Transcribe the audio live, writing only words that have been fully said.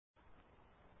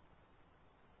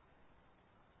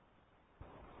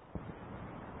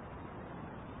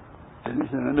and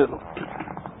he's in the middle.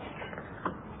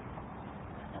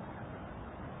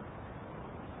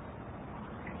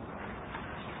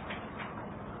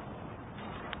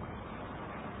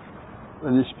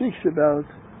 When he speaks about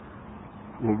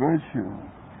the virtue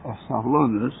of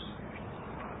savlonis,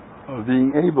 of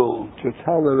being able to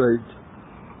tolerate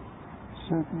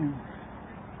certain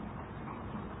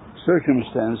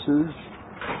circumstances,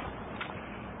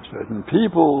 certain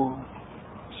people,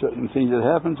 certain things that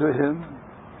happen to him,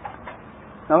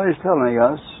 now he's telling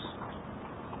us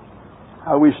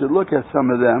how we should look at some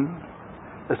of them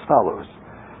as follows.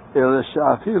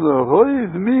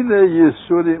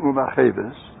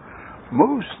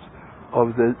 Most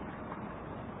of the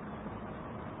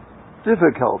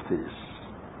difficulties,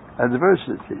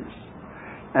 adversities,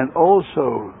 and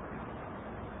also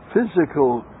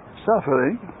physical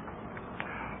suffering,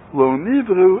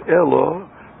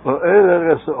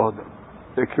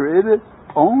 they're created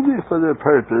only for the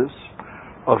purpose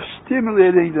of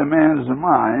stimulating the man's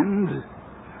mind,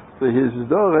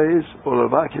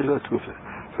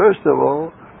 first of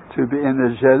all, to be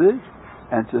energetic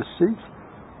and to seek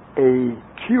a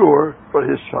cure for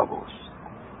his troubles.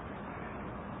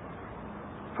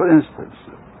 For instance,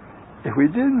 if we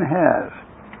didn't have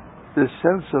this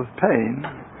sense of pain,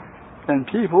 then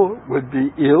people would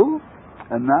be ill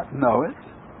and not know it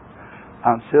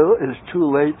until it's too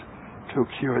late to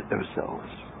cure it themselves.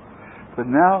 But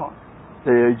now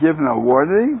they are given a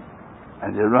warning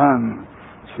and they run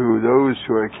to those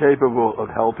who are capable of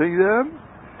helping them,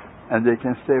 and they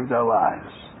can save their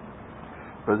lives.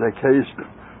 For the case,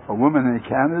 a woman in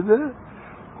Canada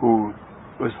who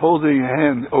was holding her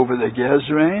hand over the gas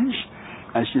range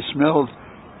and she smelled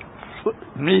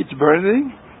meat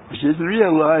burning, and she didn't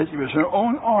realize it was her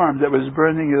own arm that was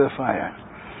burning in the fire.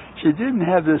 She didn't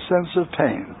have this sense of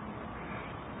pain.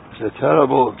 It's a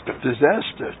terrible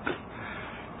disaster.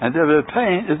 And the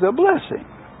pain is a blessing.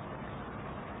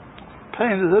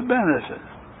 Pain is a benefit.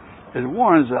 It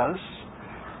warns us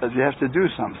that we have to do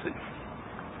something.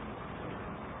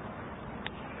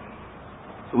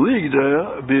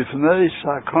 Ligder bifnei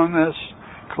sakones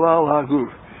klal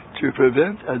haguf, to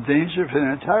prevent a danger for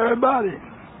the entire body.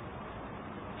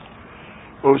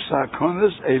 Or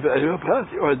sakones eva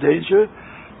prati, or danger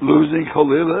losing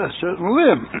cholila, a certain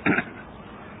limb.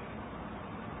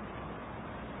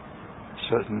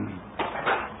 Certain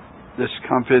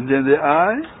discomfort in the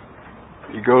eye,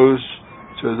 he goes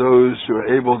to those who are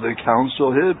able to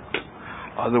counsel him,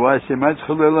 otherwise he might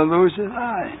lose his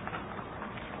eye.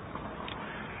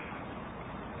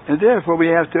 And therefore we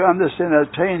have to understand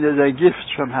that pain is a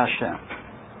gift from Hashem.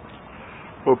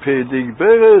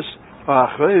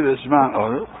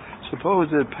 Suppose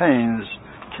the pains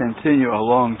continue a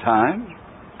long time.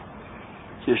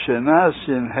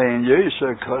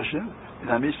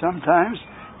 Sometimes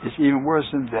it's even worse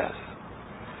than death.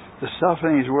 The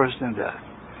suffering is worse than death.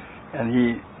 And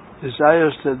he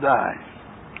desires to die.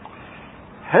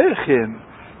 Herchin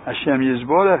Hashem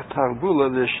Yizborach Tarbula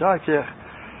L'Shakech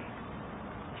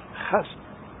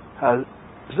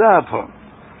Hazapon.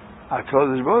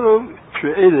 HaKadosh Baruch Hu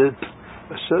created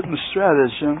a certain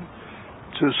stratagem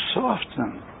to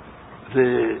soften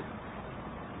the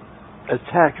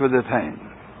attack with the pain.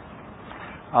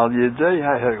 Al Yedei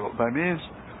HaHegel, by means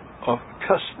of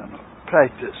custom,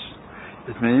 practice.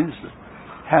 It means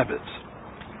habits.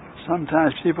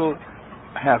 Sometimes people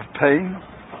have pain,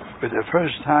 but the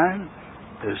first time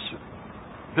is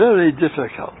very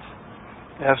difficult.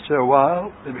 After a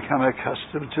while, they become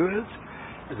accustomed to it.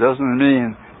 It doesn't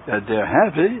mean that they're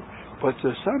happy, but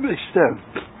to some extent,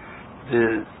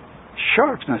 the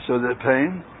sharpness of the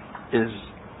pain is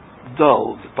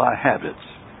dulled by habit.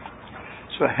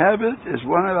 So habit is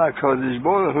one of our Kodesh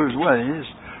Baruch Hu's ways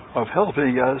of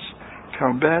helping us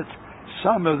combat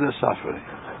some of the suffering.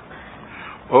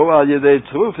 Or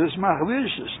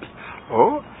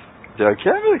there are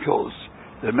chemicals,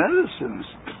 the medicines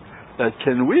that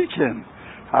can weaken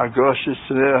that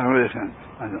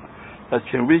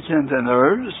can weaken the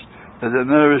nerves, that the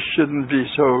nerves shouldn't be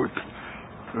so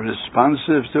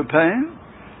responsive to pain.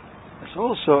 It's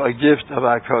also a gift of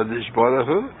our Kodesh Baruch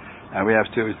Hu, and we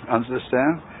have to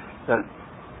understand that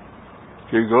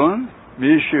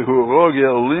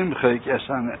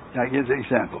I give the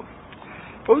example.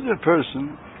 Suppose a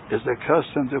person is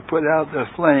accustomed to put out the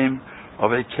flame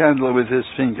of a candle with his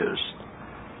fingers.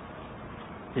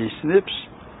 He snips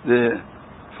the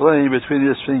flame between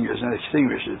his fingers and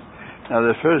extinguishes. Now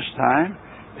the first time,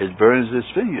 it burns his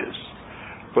fingers.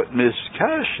 But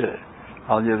miskashe,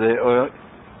 by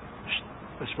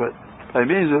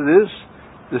means of this,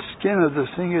 the skin of the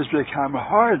fingers become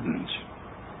hardened.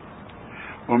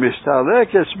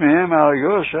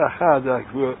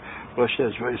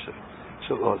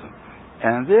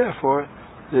 And therefore,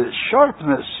 the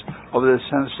sharpness of the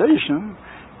sensation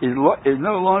is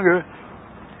no longer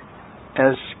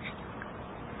as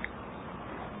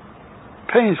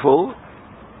painful.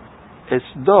 It's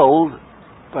dulled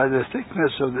by the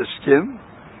thickness of the skin,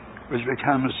 which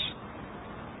becomes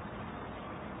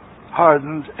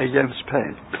hardened against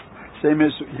pain. Same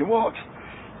as you walk.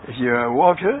 If you're a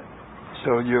walker,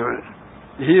 so your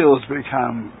heels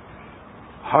become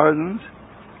hardened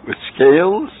with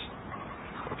scales.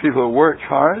 People who work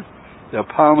hard, the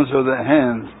palms of their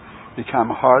hands become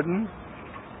hardened.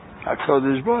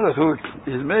 HaKadosh Baruch Hu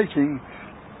is making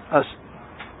us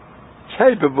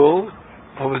capable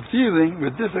of dealing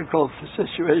with difficult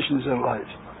situations in life.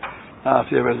 Now, if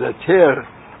there was a tear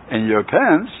in your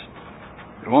pants,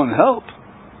 it won't help.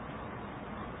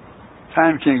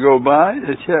 Time can go by,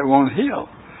 the tear won't heal.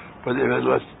 But if it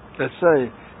was, let's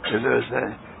say, if there's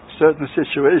a certain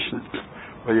situation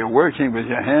where you're working with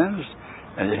your hands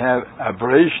and you have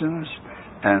abrasions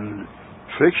and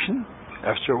friction,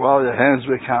 after a while your hands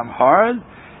become hard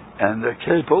and they're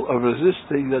capable of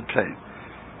resisting that pain.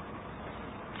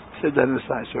 Set that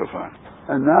aside so far.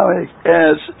 And now it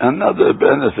adds another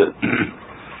benefit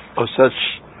of such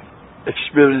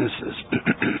experiences.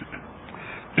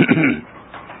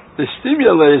 They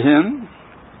stimulate him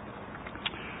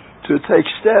to take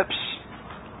steps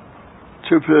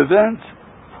to prevent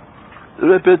the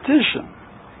repetition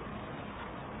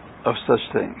of such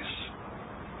things.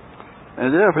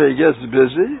 And therefore he gets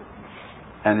busy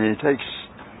and he takes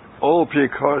all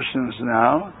precautions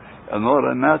now in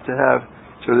order not to have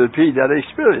to repeat that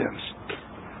experience.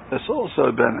 That's also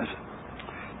a benefit.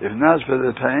 If not for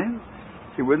the pain,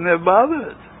 he wouldn't have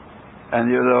bothered. And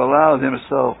he would have allowed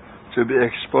himself to be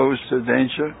exposed to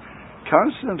danger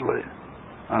constantly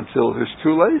until it's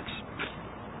too late.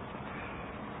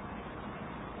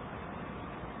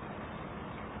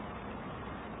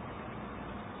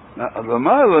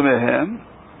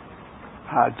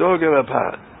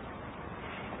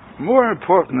 More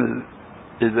important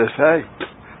is the fact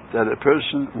that a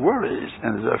person worries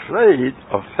and is afraid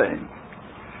of pain.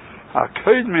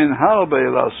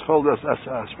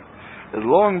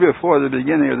 Long before the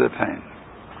beginning of the pain.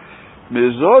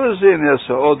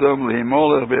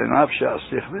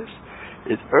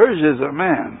 It urges a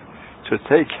man to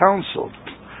take counsel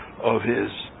of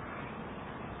his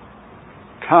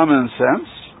common sense,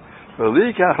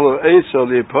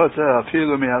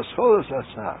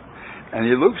 and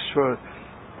he looks for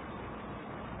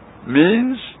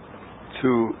means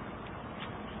to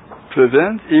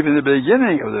prevent even the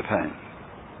beginning of the pain.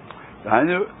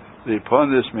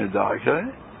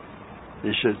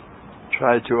 He should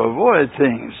try to avoid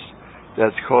things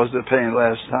that caused the pain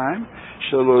last time,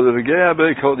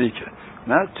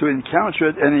 not to encounter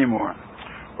it anymore.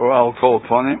 Or I'll call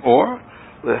upon him, or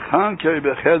to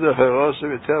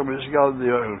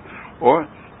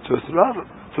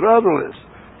throttle it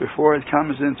before it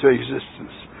comes into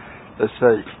existence. Let's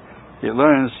say he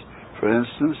learns, for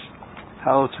instance,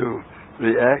 how to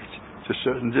react to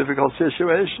certain difficult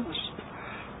situations.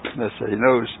 Let's say he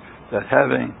knows that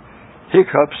having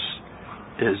hiccups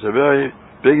is a very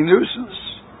big nuisance.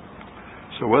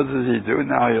 So what does he do?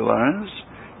 Now he learns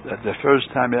that the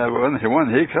first time you have one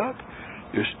hiccup,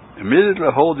 you immediately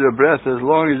hold your breath as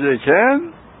long as you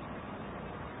can,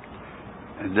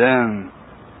 and then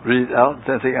breathe out,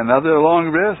 then take another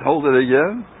long breath, hold it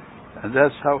again, and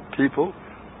that's how people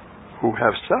who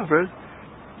have suffered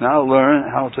now learn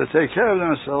how to take care of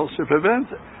themselves to prevent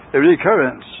a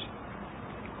recurrence.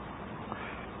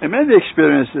 And many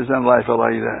experiences in life are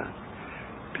like that.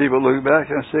 People look back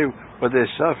and say what they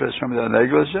suffer is from their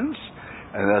negligence,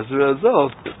 and as a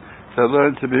result, they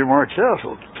learn to be more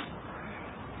careful.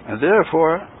 And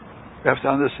therefore, we have to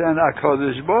understand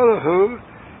HaKadosh Baruch Hu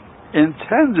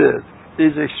intended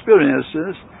these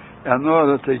experiences in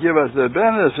order to give us the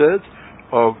benefit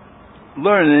of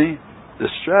learning the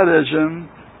stratagem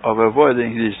of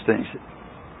avoiding these things.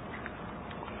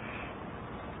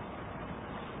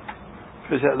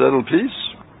 Here's that little piece.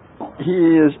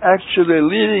 He is actually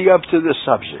leading up to the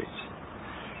subject,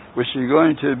 which is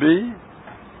going to be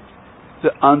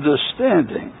the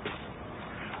understanding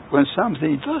when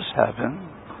something does happen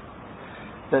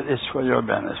that is for your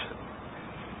benefit.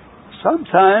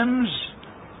 Sometimes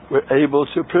we're able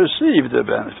to perceive the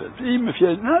benefit. Even if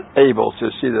you're not able to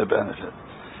see the benefit,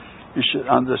 you should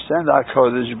understand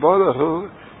HaKadosh Baruch Hu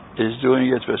is doing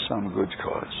it for some good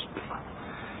cause.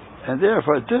 And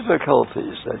therefore,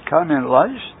 difficulties that come in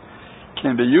life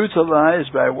can be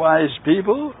utilized by wise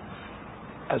people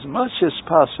as much as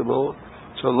possible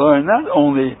to learn not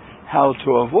only how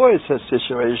to avoid such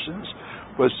situations,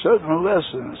 but certain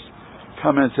lessons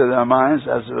come into their minds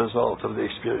as a result of the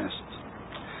experiences.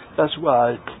 That's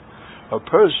why a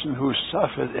person who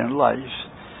suffered in life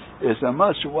is a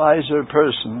much wiser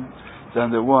person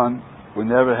than the one who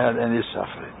never had any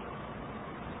suffering.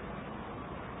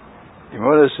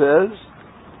 Gemara says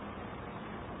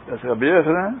that Rabbi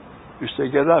Yochanan used to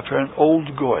get up for an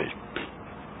old goy,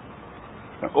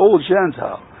 an old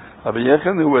Gentile. Rabbi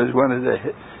Yochanan, who was one of the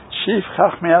chief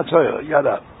Chachmei HaTorah, got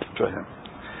up for him.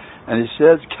 And he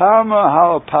said, Kama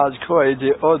ha'apad koi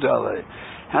de odale.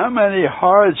 How many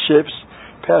hardships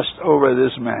passed over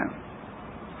this man?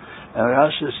 And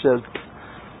Rashi said,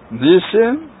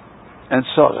 Nisim and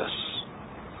Soros.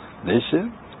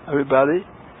 Nisim, everybody,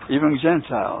 even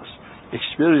Gentiles,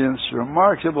 experience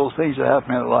remarkable things that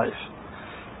happen in life.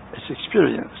 It's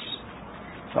experience.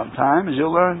 Sometimes you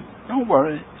learn, don't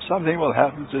worry, something will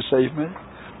happen to save me.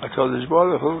 HaKadosh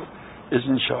Baruch Hu is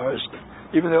in charge.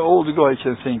 Even the old guy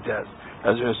can think that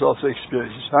as a result of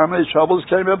experiences. How many troubles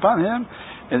came upon him?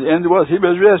 In the end, he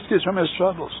was rescued from his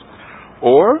troubles.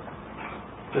 Or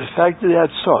the fact that he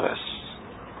had Soros.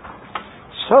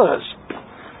 Soros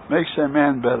makes a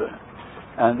man better.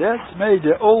 And that made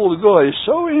the old guy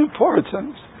so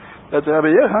important that Rabbi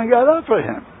Yochanan got up for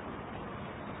him.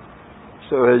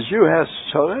 So as you have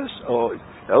Soros, or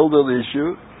elderly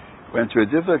Jew, went through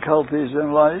difficulties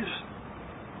in life,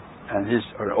 and he's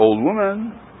an old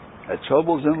woman, had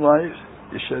troubles in life,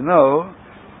 you should know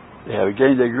they have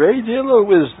gained a great deal of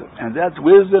wisdom, and that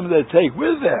wisdom they take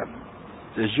with them,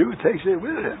 the Jew takes it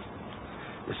with him.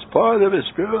 It's part of his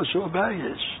spiritual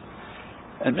baggage.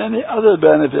 And many other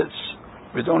benefits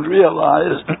we don't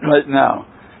realize right now,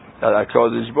 that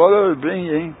HaKadosh Baruch Hu is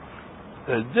bringing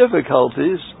the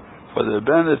difficulties for the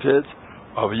benefit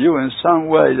of you in some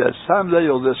way, that someday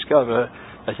you'll discover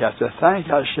that you have to thank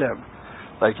Hashem,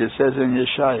 like it says in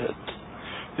Yeshaya.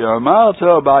 Who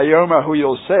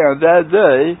you'll say on that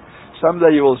day,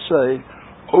 someday you will say,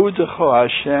 Odecho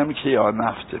Hashem ki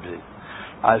onaftebi.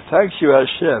 I thank you,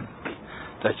 Hashem,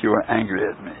 that you were angry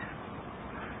at me.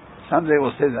 Someday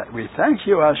we'll say that. We thank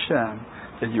you, Hashem,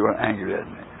 that you were angry at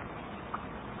me.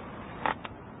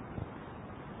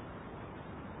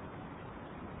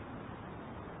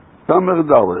 Tamar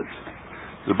Dalet,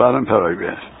 the bottom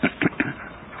paragraph.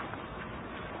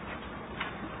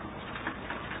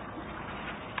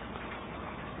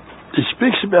 He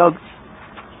speaks about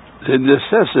the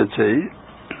necessity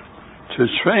to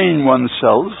train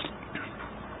oneself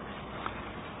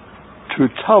to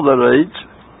tolerate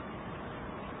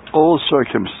all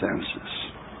circumstances,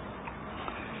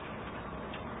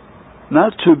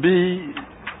 not to be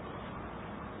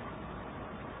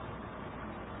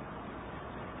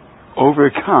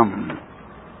overcome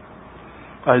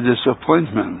by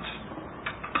disappointment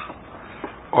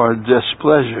or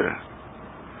displeasure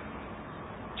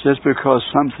just because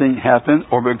something happened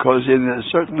or because in a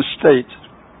certain state.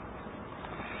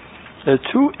 There are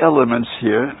two elements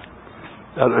here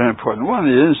that are important. One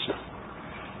is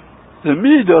the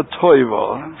midah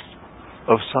toiva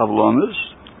of Savlonus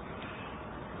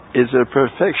is a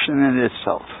perfection in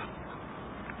itself.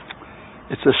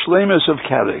 It's a shleimus of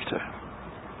character.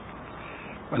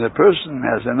 When a person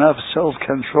has enough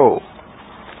self-control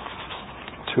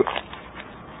to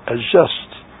adjust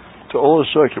to all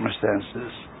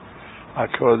circumstances,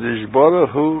 HaKadosh Baruch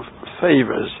Hu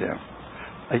favors him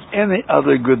like any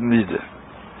other good midah.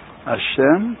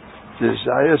 Hashem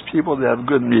desires people to have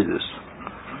good midas,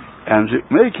 and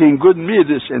making good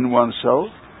midas in oneself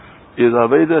is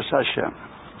avodas Hashem.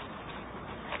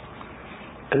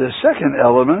 And the second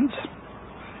element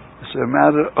is a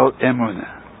matter of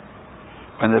emunah.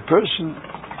 When a person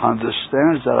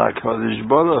understands that HaKadosh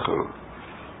Baruch Hu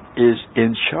is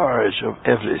in charge of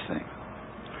everything,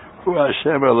 Hu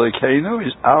Hashem Elokeinu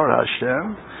is our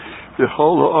Hashem,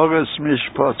 V'chol ha'aretz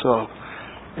mishpato.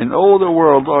 In all the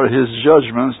world are His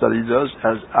judgments that He does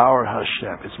as our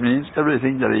Hashem. It means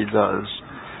everything that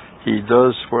He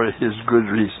does for His good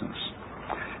reasons.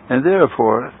 And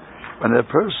therefore, when a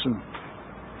person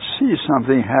sees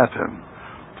something happen,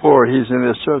 or he's in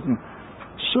a certain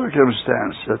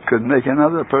circumstance that could make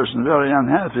another person very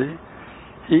unhappy,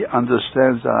 he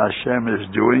understands that Hashem is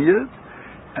doing it,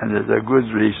 and there's a good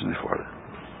reason for it.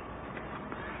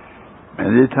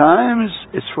 Many times,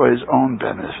 it's for his own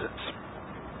benefit,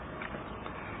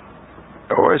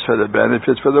 or it's for the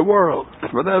benefits for the world.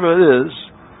 Whatever it is,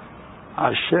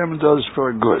 Hashem does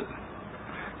for good.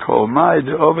 Kol mai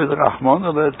de'ovid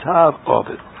rachmona le'tav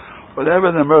ovid.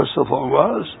 Whatever the merciful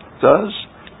does,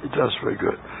 He does for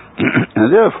good.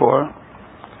 And therefore,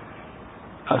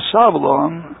 a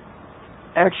Savlon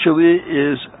actually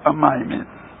is a maimin.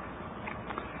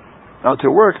 Now,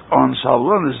 to work on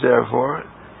sablonis, therefore,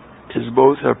 is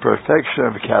both a perfection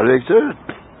of character,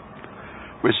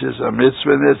 which is a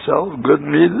mitzvah in itself, good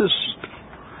midas.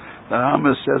 The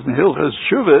Rambam says in Hilchos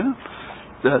Tshuva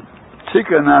that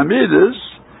tikkun midas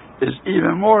is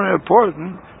even more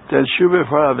important than tshuva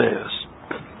for averos,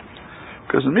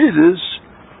 because midas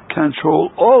control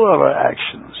all of our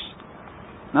actions,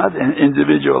 not an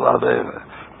individual avera.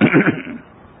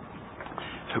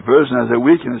 If a person has a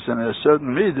weakness in a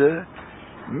certain midah,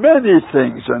 many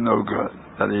things are no good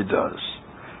that he does,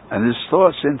 and his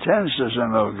thoughts, intentions are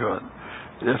no good.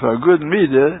 If a good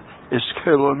midah is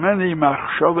killed many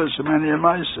machshavas, many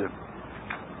ma'asim.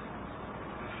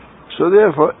 So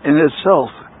therefore, in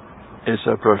itself, it's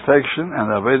a perfection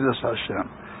and avodas Hashem.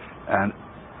 And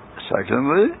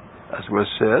secondly, as was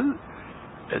said,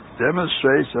 it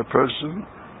demonstrates a person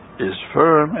is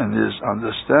firm in his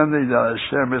understanding that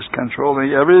Hashem is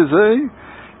controlling everything,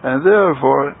 and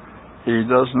therefore he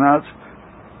does not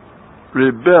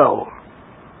rebel,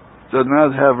 does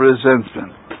not have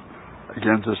resentment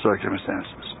against the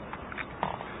circumstances.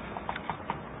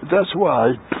 That's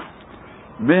why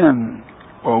men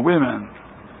or women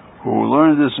who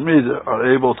learn this midah are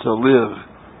able to live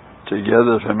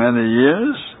together for many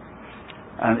years,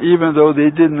 and even though they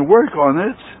didn't work on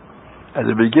it, at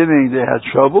the beginning they had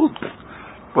trouble,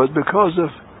 but because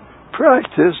of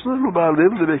practice, little by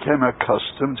little, they became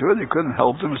accustomed to it. They couldn't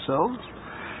help themselves.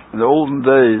 In the olden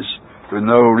days, with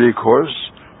no recourse,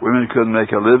 women couldn't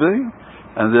make a living,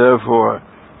 and therefore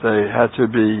they had to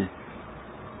be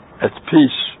at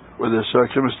peace with the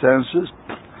circumstances.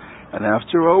 And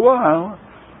after a while,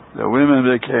 the women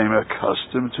became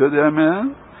accustomed to their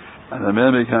men, and the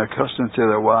men became accustomed to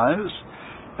their wives,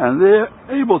 and they're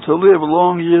able to live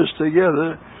long years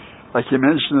together, like you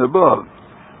mentioned above.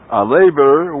 A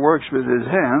laborer works with his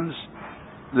hands.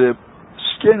 The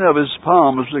skin of his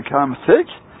palms become thick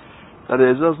that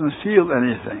he doesn't feel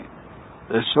anything.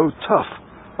 They're so tough,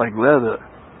 like leather.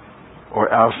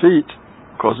 Or our feet,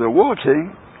 because they're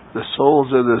walking, the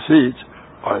soles of the feet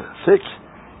are thick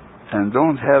and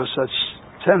don't have such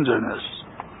tenderness.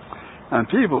 And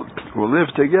people who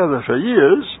live together for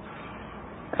years,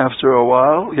 after a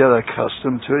while, get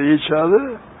accustomed to each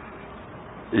other.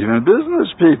 Even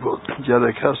business people get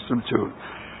accustomed to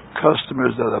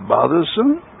customers that are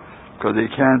bothersome, because they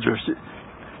can't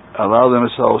allow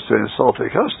themselves to insult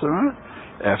a customer.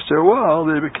 After a while,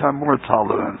 they become more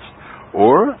tolerant.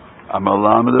 Or a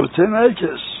malamed of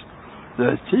tinekes,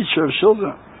 the teacher of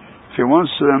children. If he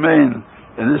wants to remain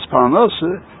in this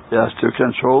parnasa, he has to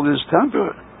control his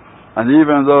temper. And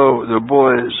even though the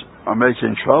boys are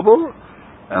making trouble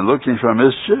and looking for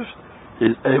mischief,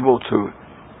 he's able to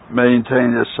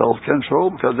maintain his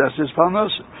self-control, because that's his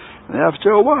parnasa. And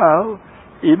after a while,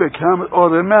 he becomes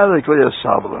automatically a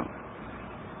sablan.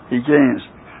 He gains,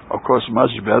 of course,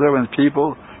 much better when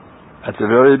people at the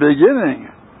very beginning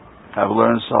have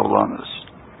learned sablanas.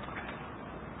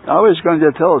 Now he's going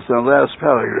to tell us in the last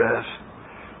paragraph,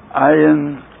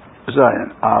 Ayin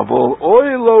Zayin, Avol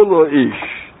Oy Lolo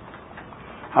Ish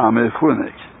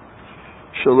Hamefunik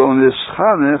Shalom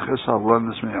Nischanech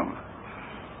Sablanas Miyom.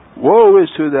 Woe is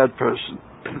to that person,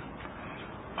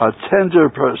 a tender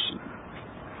person,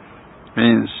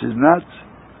 means he's not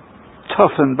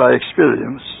toughened by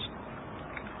experience,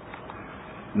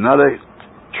 not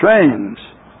trained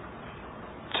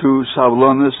to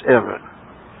sablonis ever,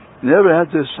 never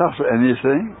had to suffer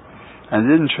anything, and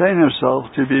didn't train himself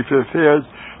to be prepared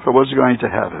for what's going to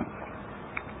happen.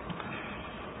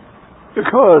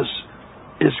 Because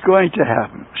it's going to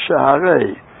happen.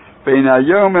 Shaharei bein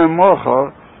hayom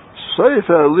u'mochar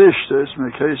sofer lishtos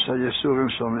mikes hayisurim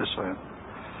shel Mitzrayim.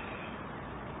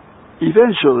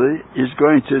 Eventually, he's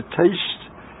going to taste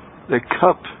the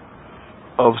cup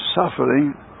of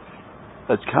suffering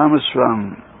that comes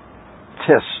from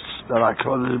tests that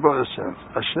HaKadosh Baruch Hu sends.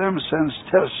 Hashem sends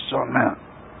tests on man.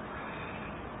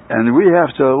 And we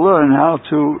have to learn how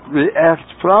to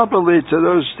react properly to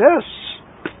those tests.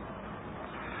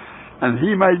 And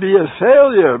he might be a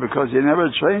failure because he never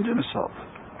trained himself.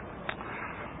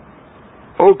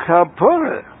 O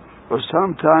kapora, or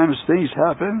sometimes things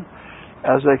happen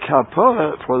as a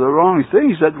kapora for the wrong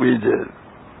things that we did.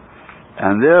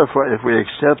 And therefore, if we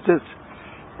accept it,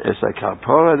 it's a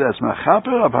kapora that's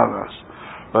mechaper upon us.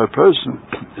 Or a person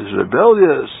is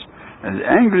rebellious and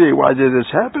angry, why did this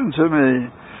happen to me?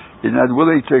 He's not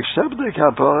willing to accept the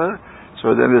kapora,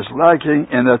 so then it's lacking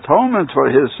in atonement for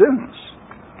his sins.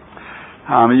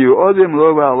 All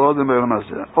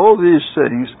these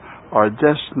things are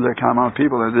destined to come on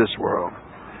people in this world.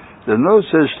 There's no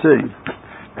such thing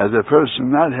as a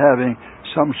person not having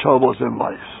some troubles in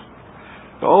life.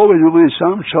 There always will be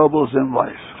some troubles in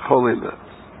life, Cholila.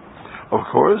 Of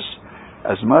course,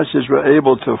 as much as we're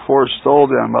able to forestall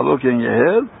them by looking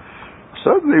ahead,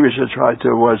 certainly we should try to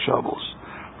avoid troubles.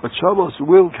 But troubles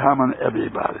will come on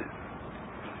everybody.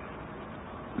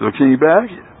 Looking back,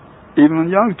 even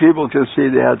young people can see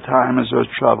they had times of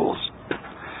troubles.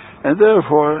 And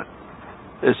therefore,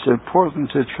 it's important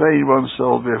to train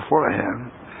oneself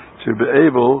beforehand to be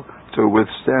able to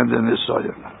withstand the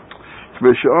Nisayon.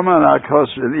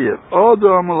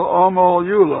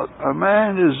 A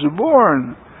man is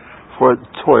born for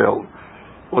toil,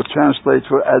 will translate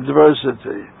for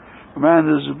adversity. A man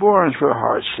is born for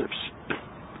hardships.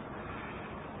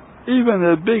 Even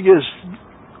the biggest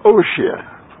Oshia,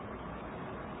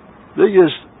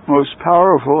 biggest, most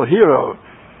powerful hero,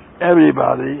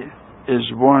 everybody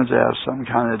is born to have some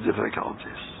kind of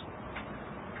difficulties.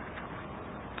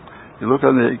 You look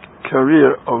on the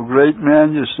career of great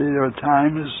men, you see there are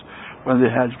times when they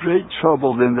had great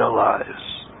trouble in their lives.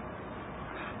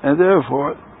 And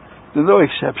therefore, there are no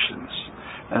exceptions.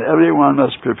 And everyone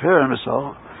must prepare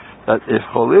himself that if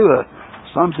Cholila,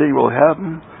 something will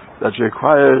happen that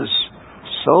requires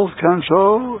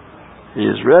self-control, he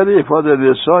is ready for the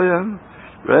Nisayon,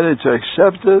 ready to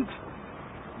accept it,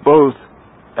 both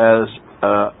as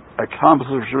an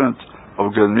accomplishment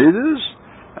of good midas,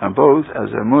 and both as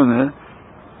emunah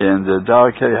in the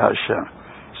Darkei Hashem.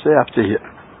 Say after here.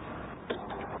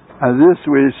 And this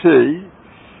we see,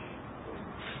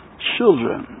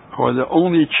 children who are the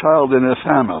only child in a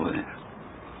family,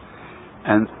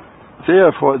 and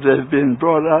therefore they've been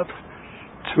brought up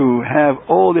to have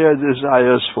all their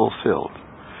desires fulfilled.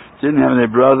 Didn't have any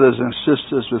brothers and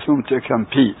sisters with whom to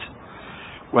compete.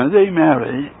 When they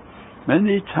marry,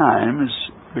 many times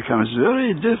it becomes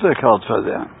very difficult for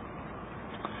them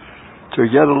to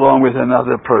get along with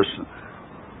another person.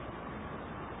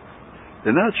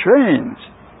 They're not trained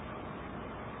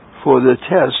for the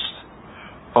test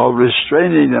of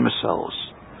restraining themselves.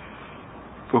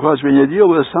 Because when you deal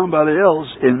with somebody else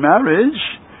in marriage,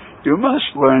 you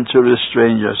must learn to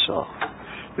restrain yourself.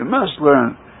 You must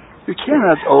learn. You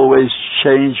cannot always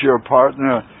change your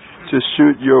partner to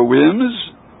suit your whims.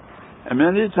 And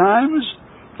many times,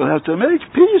 you'll have to make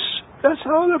peace. That's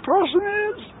how the person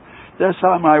is. That's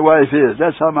how my wife is.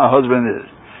 That's how my husband is.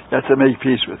 You have to make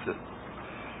peace with it.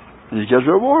 And you get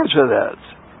rewards for that.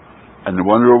 And the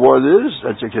one reward is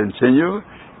that you continue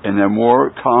in a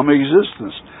more calm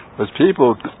existence. But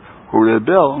people who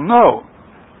rebel, no.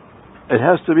 It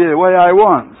has to be the way I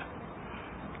want.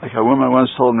 Like a woman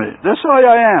once told me, that's how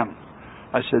I am.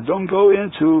 I said, don't go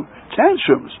into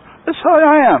tantrums. That's how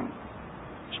I am.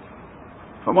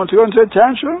 If I want to go into a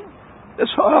tantrum, that's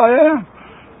how I am.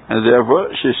 And therefore,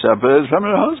 she separated from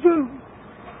her husband.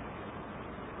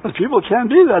 But people can't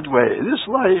be that way. In this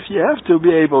life, you have to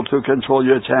be able to control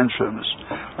your tantrums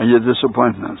and your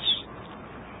disappointments.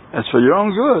 That's for your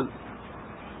own good.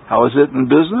 How is it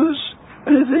in business?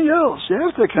 Anything else. You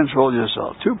have to control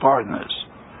yourself. Two partners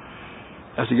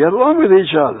have to get along with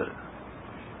each other.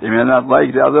 They may not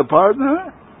like the other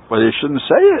partner, but they shouldn't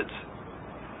say it.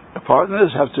 The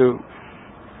partners have to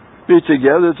be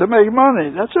together to make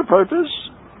money. That's the purpose.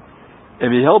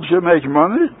 If he helps you make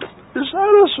money, you're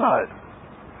satisfied,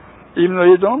 even though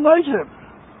you don't like him.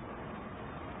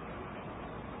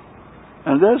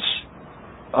 And that's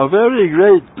a very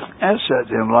great asset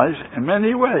in life in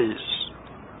many ways.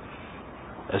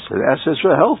 It's an asset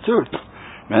for health too.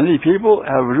 Many people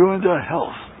have ruined their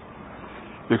health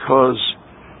because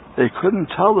they couldn't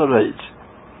tolerate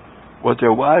what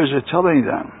their wives are telling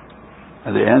them,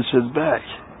 and they answered back,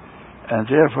 and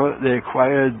therefore they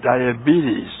acquired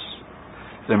diabetes.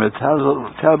 Their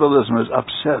metabolism is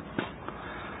upset.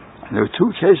 And there were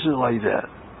 2 cases like that.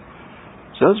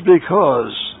 Just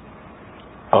because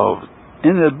of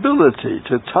inability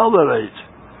to tolerate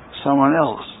someone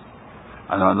else.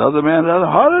 And another man had a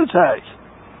heart attack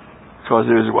because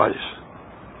of his wife.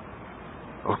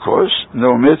 Of course,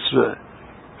 no mitzvah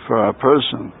for a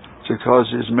person to cause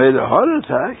he's made a heart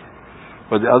attack,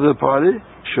 but the other party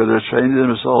should have trained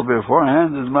himself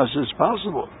beforehand as much as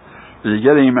possible. If you're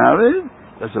getting married,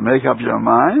 you have to make up your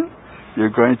mind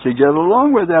you're going to get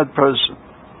along with that person.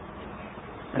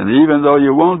 And even though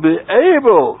you won't be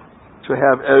able to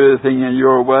have everything in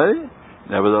your way,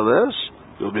 nevertheless,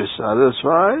 you'll be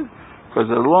satisfied,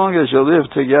 because as long as you live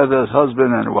together as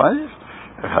husband and wife,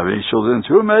 you're having children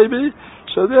too maybe,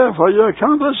 so therefore you're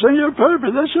accomplishing your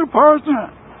purpose. That's your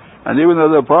partner. And even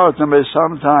though the partner may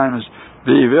sometimes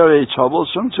be very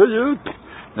troublesome to you,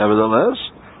 nevertheless,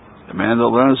 the man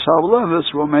that learns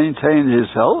self-awareness will maintain his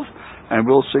health and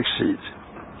will succeed.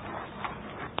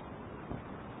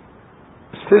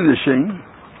 finishing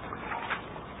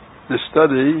the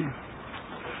study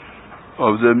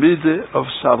of the Midah of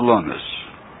Savlonis,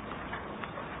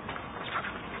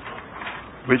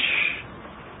 which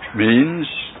means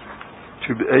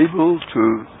to be able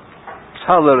to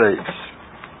tolerate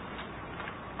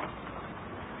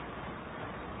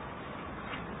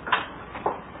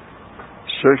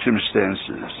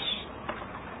circumstances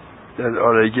that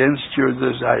are against your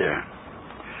desire,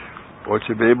 or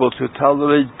to be able to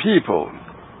tolerate people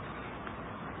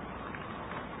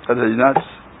that are not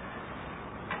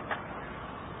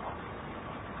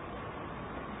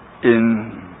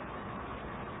in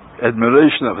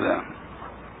admiration of them.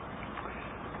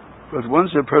 But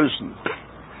once a person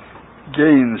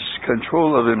gains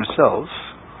control of himself,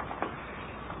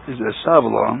 is a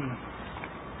Savlon,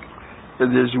 that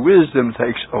his wisdom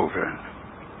takes over,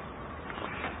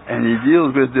 and he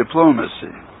deals with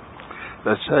diplomacy.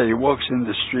 Let's say he walks in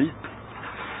the street,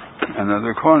 and on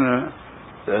the corner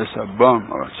there's a bum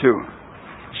or two,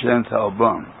 Gentile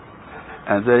bum,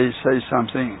 and they say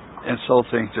something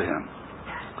insulting to him.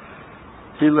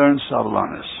 He learns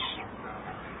Savlonis,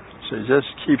 so he just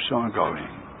keeps on going,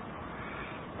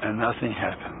 and nothing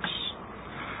happens.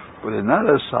 With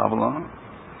another Savlon,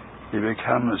 he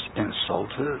becomes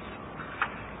insulted,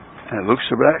 and looks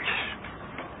back,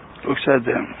 looks at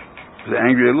them with an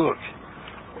angry look.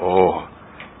 Oh,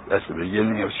 that's the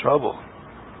beginning of trouble.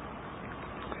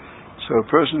 So a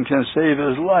person can save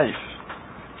his life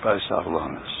by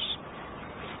Savlonis.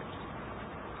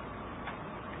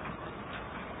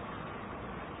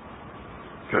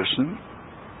 Person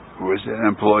who is an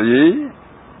employee,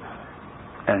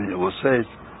 and he will say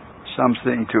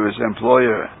something to his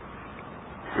employer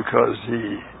because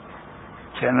he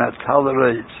cannot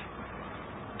tolerate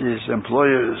his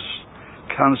employer's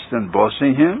constant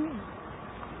bossing him,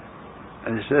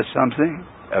 and he says something,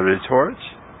 a retort,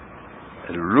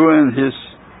 and ruin his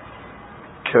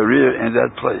career in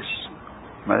that place.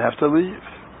 He might have to leave.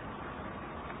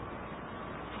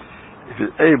 If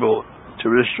he's able to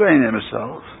restrain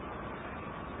himself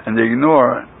and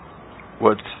ignore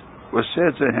what was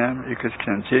said to him, he could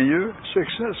continue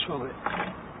successfully.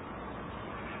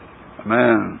 A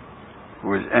man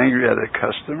who is angry at a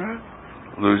customer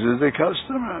loses the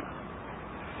customer,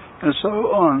 and so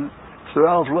on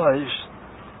throughout life.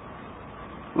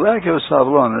 Lack of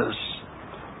Savlonis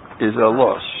is a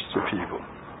loss to people.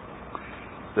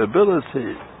 The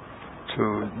ability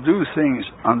to do things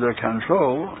under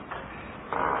control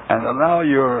and allow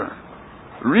your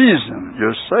reason,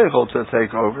 your seichel, to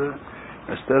take over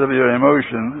instead of your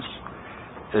emotions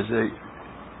is a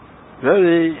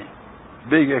very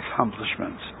big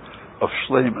accomplishment of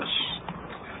shleimus.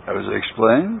 As was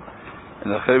explained in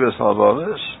the Cheshbon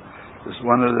HaNefesh, is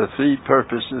one of the three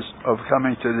purposes of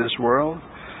coming to this world,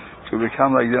 to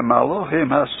become like the Malachim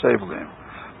HaSevlim,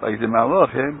 like the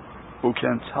Malachim who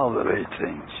can tolerate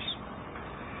things.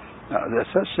 Now,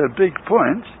 that's such a big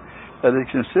point that they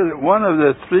consider one of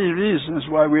the three reasons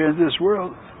why we're in this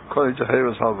world, according to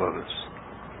Cheshbon HaNefesh.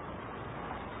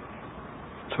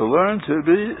 To learn to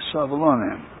be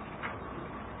Savlonim.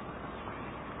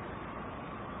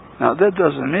 Now, that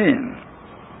doesn't mean,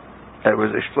 it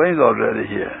was explained already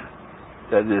here,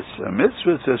 that it's a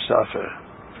mitzvah to suffer.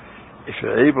 If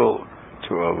you're able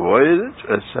to avoid it,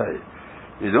 let's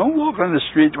say, you don't walk on the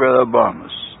street where there are bums.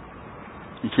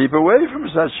 You keep away from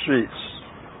such streets.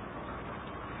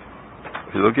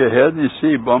 If you look ahead and you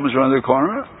see bums around the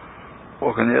corner,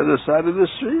 walk on the other side of the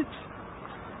street.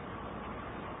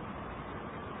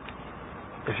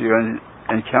 If you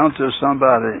encounter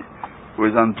somebody who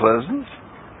is unpleasant,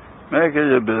 make it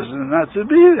your business not to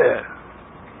be there.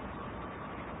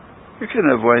 You can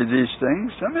avoid these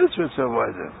things. Some mitzvah to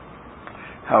avoid them.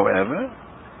 However,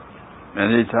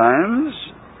 many times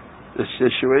the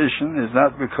situation is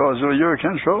not because of your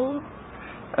control,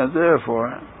 and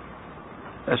therefore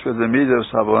that's where the Midah of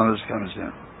Savlonis comes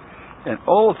in. And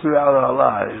all throughout our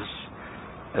lives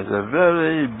is a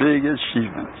very big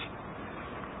achievement.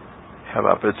 Have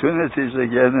opportunities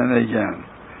again and again,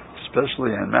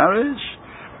 especially in marriage.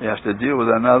 You have to deal with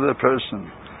another person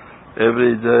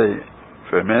every day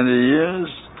for many years.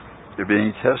 You're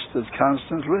being tested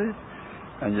constantly,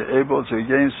 and you're able to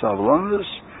gain Savlonis.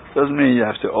 Doesn't mean you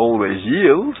have to always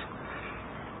yield,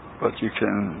 but you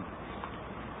can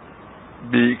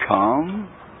be calm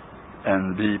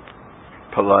and be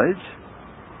polite,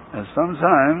 and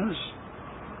sometimes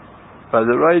by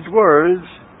the right words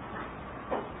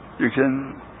you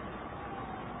can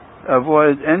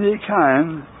avoid any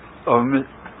kind of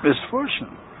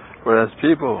misfortune, whereas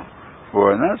people who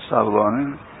are not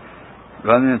Savlonim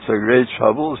run into great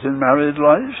troubles in married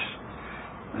life,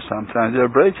 And sometimes there are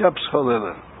breakups,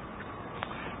 cholera,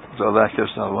 the lack of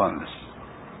salvanis.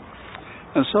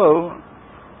 And so,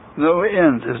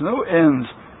 there's no end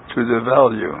to the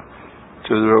value,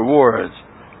 to the reward,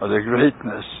 of the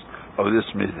greatness of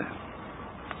this meeting.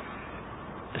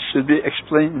 It should be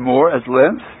explained more at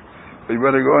length. We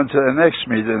want to go into the next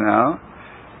meeting now.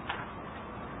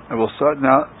 And we'll start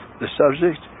now the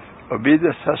subject of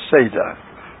Midas HaSeder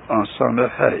on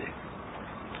Samech Hey.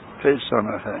 Page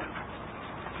Samech Hey.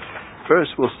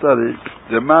 First we'll study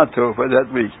the motto for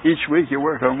that week. Each week you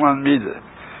work on one Midah.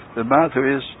 The motto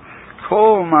is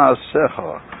Kol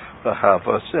Ma'asecha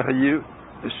V'Chavasecha Yu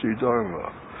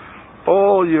V'Sudorvo.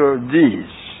 All your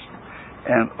deeds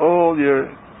and all your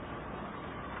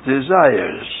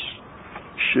desires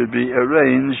should be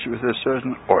arranged with a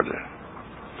certain order.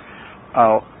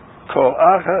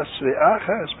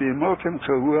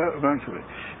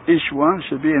 Each one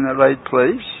should be in the right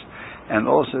place and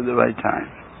also the right time.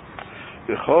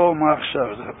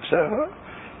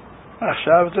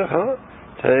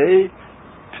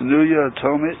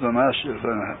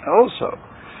 Also,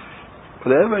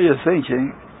 whatever you're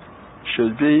thinking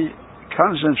should be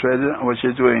concentrated on what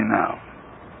you're doing now.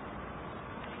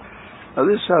 Now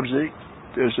this subject,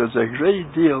 there's a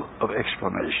great deal of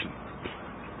explanation,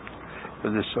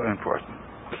 but it's so important.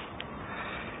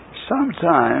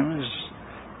 Sometimes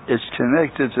it's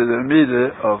connected to the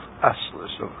midah of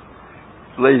aslus, of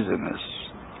laziness.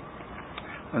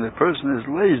 When a person is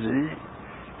lazy,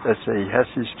 let's say he has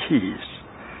his keys,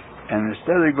 and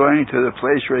instead of going to the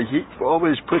place where he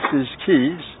always puts his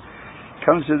keys,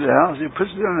 comes to the house, he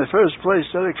puts it in the first place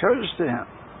that occurs to him.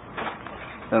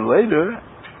 And later,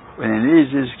 when he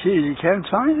needs his keys, he can't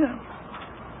find them.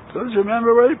 Doesn't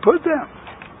remember where he put them.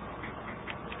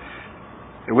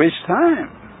 It wastes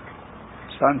time.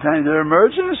 Sometimes there are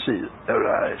emergencies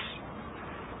arise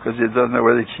because he doesn't know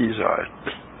where the keys are.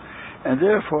 And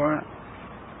therefore,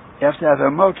 you have to have a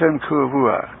mokem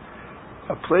kuvua,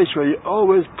 a place where you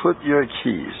always put your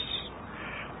keys,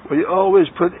 where you always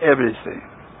put everything.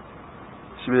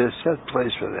 There should be a set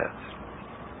place for that.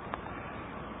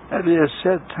 There should be a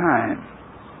set time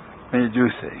when you do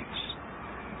things.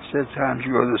 Set times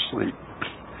you go to sleep.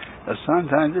 Now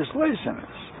sometimes it's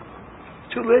laziness.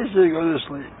 Too lazy to go to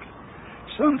sleep.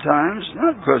 Sometimes,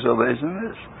 not because of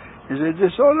laziness, he's a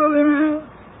disorderly man.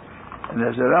 And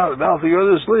as he's about to go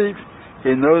to sleep,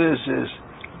 he notices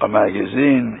a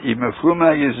magazine, even a flu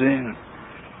magazine.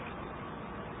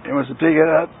 He wants to pick it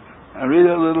up and read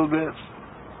it a little bit.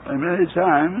 And many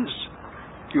times,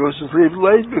 he goes to sleep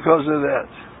late because of that.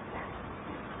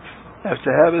 After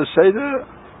having a Seder,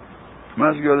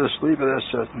 must go to sleep at a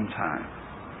certain time.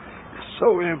 It's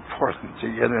so important to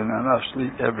get in enough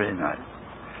sleep every night.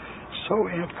 So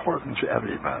important to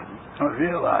everybody. Don't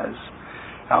realize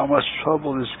how much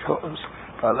trouble is caused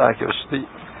by lack of sleep.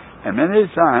 And many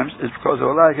times it's because of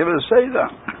a lack of a Seder.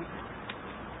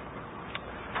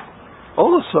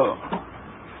 Also,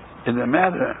 in the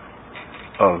matter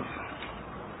of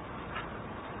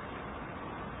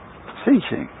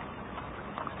thinking,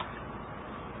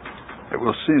 it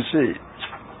will soon see.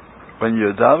 When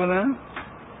you're davening,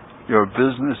 your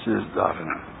business is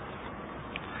davening.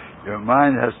 Your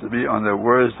mind has to be on the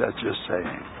words that you're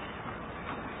saying.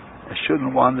 It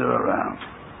shouldn't wander around.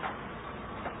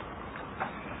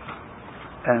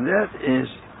 And that is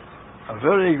a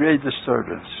very great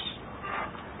disturbance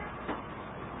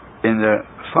in the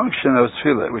function of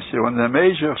tefillah, which is one of the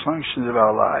major functions of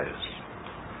our lives.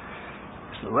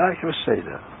 It's the lack of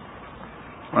Seder.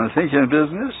 When you think in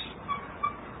business,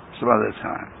 some other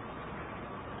time.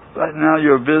 Right now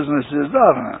your business is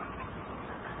davening.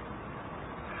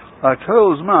 Like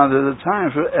Kolzman, there's a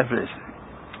time for everything.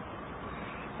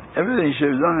 Everything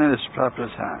should be done in its proper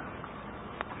time.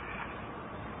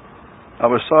 I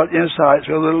will start inside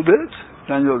for a little bit,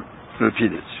 then you'll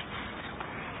repeat it.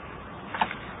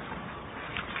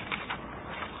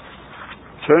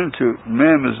 Turn to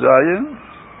Mem Zayin,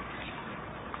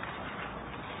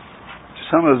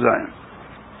 Samar Zayin,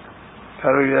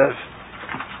 paragraph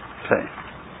 10.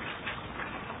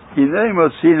 Hinei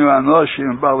motzinu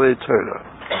anoshim balei Torah,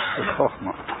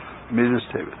 the Midas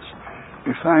Tevis.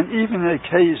 We find even a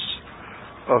case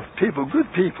of people, good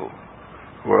people,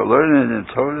 who are learned in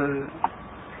Torah,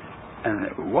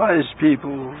 and wise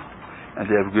people, and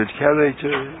they have good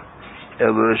character,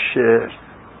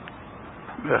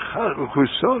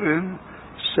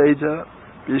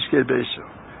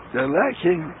 they're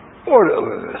lacking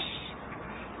orderliness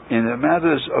in the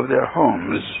matters of their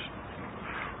homes,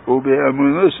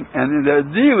 and in their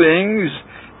dealings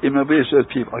with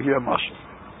people. I'll give you a muscle.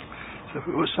 So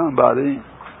if somebody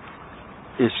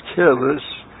is careless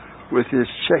with his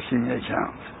checking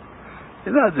account,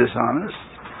 You're not dishonest,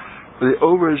 but the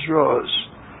overage draws.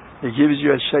 It gives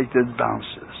you a check that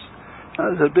bounces.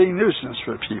 Now, it's a big nuisance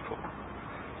for people.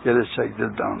 Get a check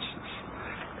that bounces.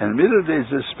 And immediately they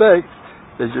suspect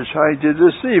that you're trying to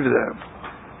deceive them.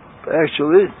 But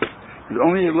actually, you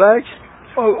only lack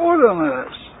of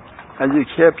orderliness. And you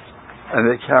kept an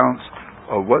account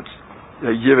of what's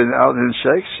given out in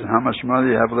checks and how much money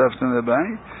you have left in the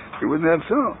bank, you wouldn't have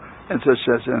fell into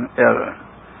such an error.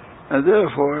 And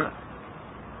therefore,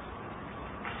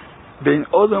 being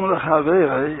odom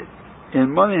l'chaveri in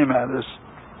money matters,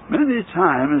 many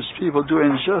times people do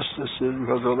injustices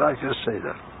because of lack of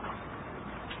seder.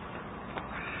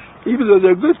 Even though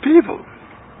they're good people.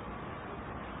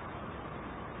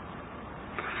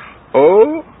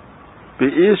 Oh,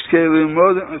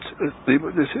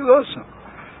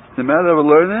 the matter of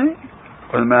learning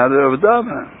or the matter of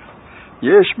davening.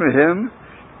 Yesh mehem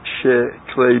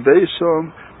sheklei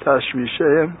beisom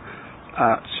tashmishem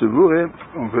atzuvurim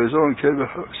u'vezon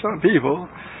kebechor. Some people,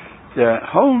 their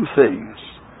home things,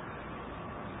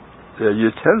 their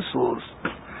utensils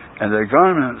and their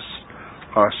garments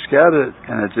are scattered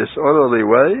in a disorderly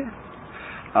way.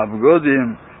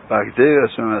 Avgodim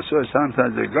bakderas u'masor.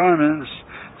 Sometimes the garments,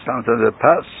 sometimes the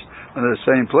pots are in the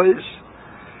same place.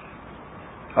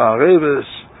 Ha'arevas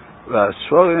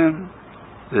v'asforim,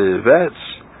 the vats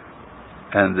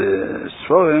and the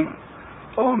sforim,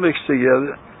 all mixed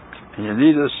together. And you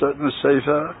need a certain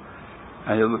sefer,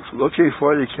 and you're looking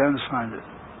for it, you can't find it.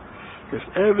 If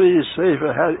every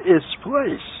sefer had its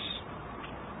place,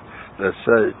 let's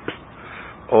say,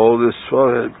 all the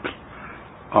sforim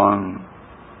on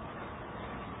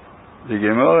the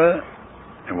Gemara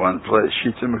in one place,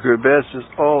 Shita Mekubes is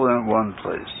all in one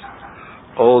place.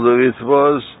 All the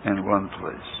Ritvos in one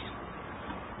place.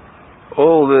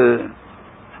 All the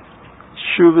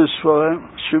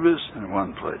Shuvas in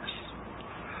one place.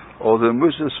 All the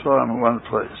Musas in one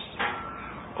place.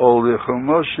 All the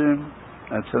Chumoshim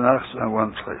and Tanachs in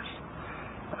one place.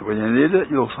 And when you need it,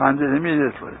 you'll find it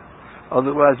immediately.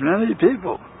 Otherwise, many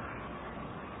people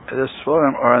at this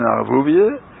forum are in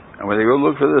Arvuvia, and when they go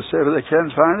look for the Sefer, they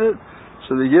can't find it,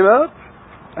 so they give up,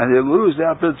 and they lose the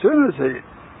opportunity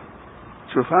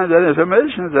to find that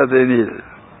information that they needed.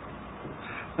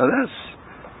 Now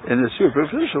that's in a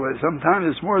superficial way.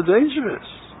 Sometimes it's more dangerous.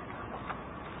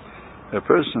 A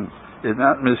person is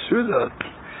not misuda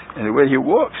in the way he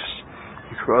walks.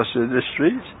 He crosses the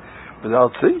street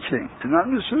without thinking. He's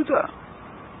not misuda.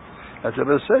 That's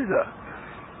a seder.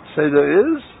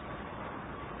 Seder is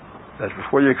that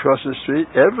before you cross the street,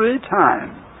 every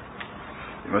time,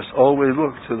 you must always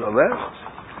look to the left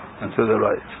and to the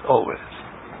right. Always.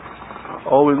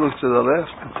 Always look to the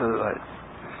left and to the right.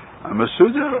 A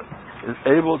Masuda is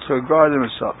able to guard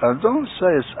himself. And don't say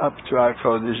it's up to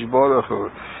HaKadosh Baruch Hu.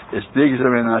 It's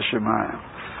Digzam in Hashemayim.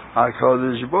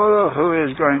 HaKadosh Baruch Hu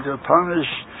is going to punish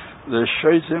the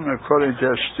Shaitim according to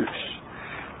their shtush.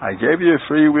 I gave you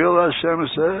free will, Hashem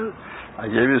said. I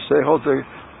gave you seichel to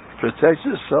protect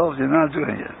yourself. You're not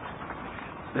doing it.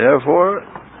 Therefore,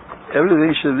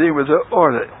 everything should be with the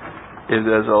order. If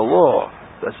there's a law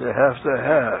that you have to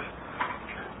have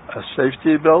a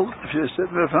safety belt if you're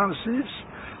sitting in the front seats,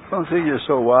 don't think you're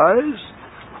so wise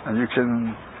and you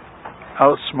can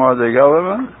outsmart the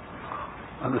government.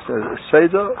 Understand, the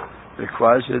Seder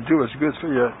requires you to do what's good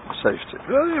for your safety.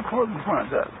 Very important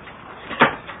point, that.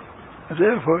 And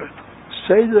therefore,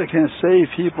 Seder can save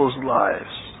people's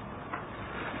lives.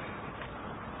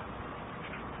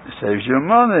 It saves you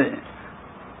money.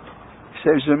 It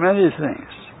saves you many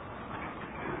things.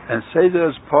 And Seder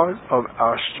is part of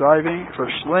our striving for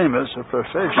shleimus, or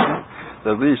perfection,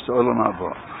 that leads to Olam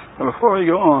Haba. Now before we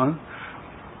go on,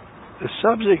 the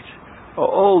subject of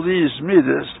all these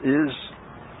midas is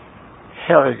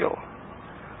herigel,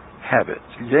 habit,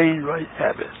 gain right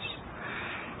habits.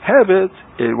 Habit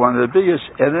is one of the biggest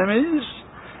enemies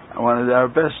and one of our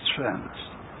best friends.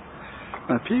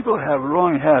 When people have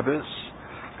wrong habits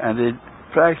and they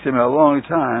practice them a long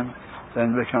time,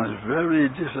 then it becomes very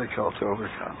difficult to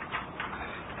overcome.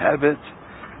 Habit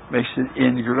makes it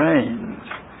ingrained,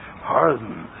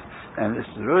 hardened, and it's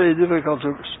very difficult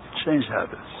to change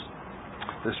habits.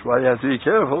 That's why you have to be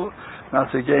careful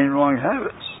not to gain wrong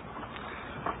habits.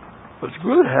 But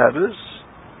good habits,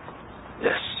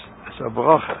 yes, it's a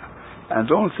bracha. And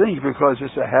don't think because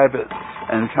it's a habit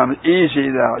and it comes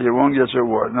easy now, you won't get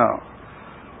reward. No.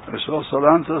 Rasul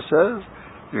Salanto says,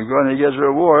 you're going to get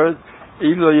reward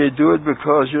even though you do it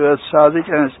because you're a tzaddik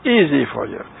and it's easy for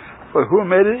you. But who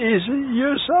made it easy?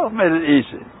 Yourself made it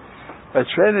easy. By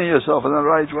training yourself in the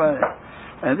right way.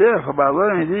 And therefore, by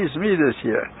learning these midas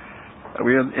here,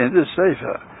 we in this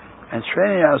sefer, and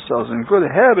training ourselves in good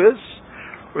habits,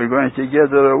 we're going to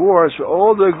get the rewards for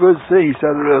all the good things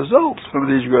that result from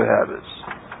these good habits.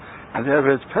 And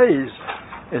therefore it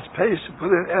pays to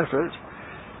put in effort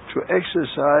to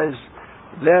exercise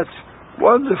that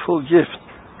wonderful gift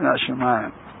in our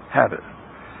Shemayim, habit.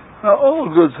 Now, all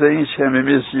good things can be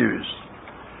misused.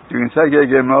 You can take a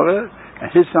Gemara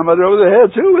and hit somebody over the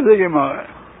head too with a Gemara.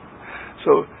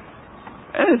 So,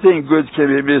 anything good can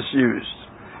be misused.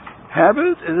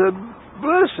 Habit is a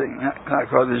blessing,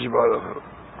 HaKadosh Baruch Hu.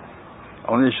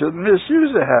 Only you shouldn't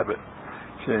misuse the habit.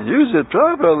 If you use it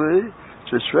properly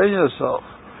to train yourself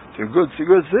to good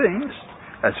things,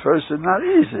 at first it's not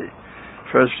easy.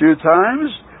 First few times,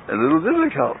 a little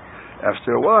difficult.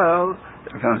 After a while,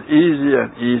 it becomes easier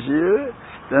and easier.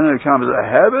 Then it becomes a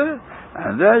habit,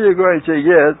 and then you're going to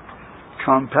get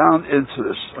compound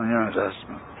interest on your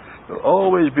investment. You'll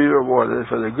always be rewarded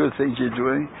for the good things you're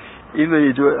doing, even though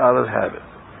you do it out of habit.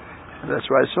 And that's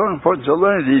why it's so important to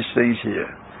learn these things here.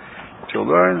 To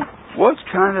learn what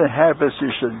kind of habits you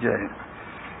should gain.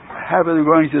 A habit of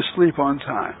going to sleep on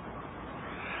time.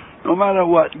 No matter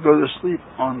what, go to sleep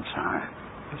on time.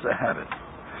 It's a habit.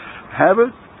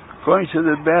 Habit, going to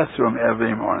the bathroom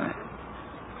every morning.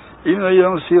 Even though you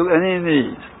don't feel any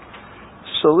need.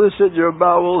 Solicit your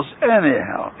bowels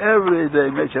anyhow. Every day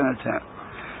make an attempt.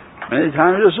 Many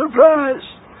times you're surprised.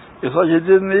 You thought you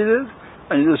didn't need it,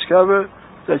 and you discover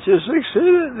that you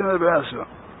succeeded in the bathroom.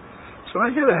 So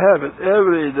make it a habit.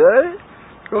 Every day,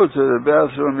 go to the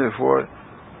bathroom before,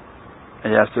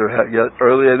 and you have to get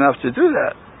early enough to do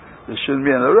that. You shouldn't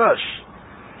be in a rush.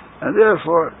 And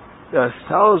therefore, there are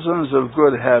thousands of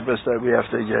good habits that we have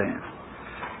to gain.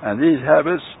 And these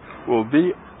habits will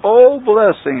be all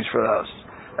blessings for us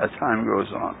as time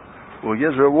goes on. We'll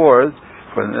get reward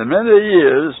for the many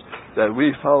years that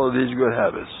we follow these good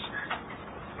habits.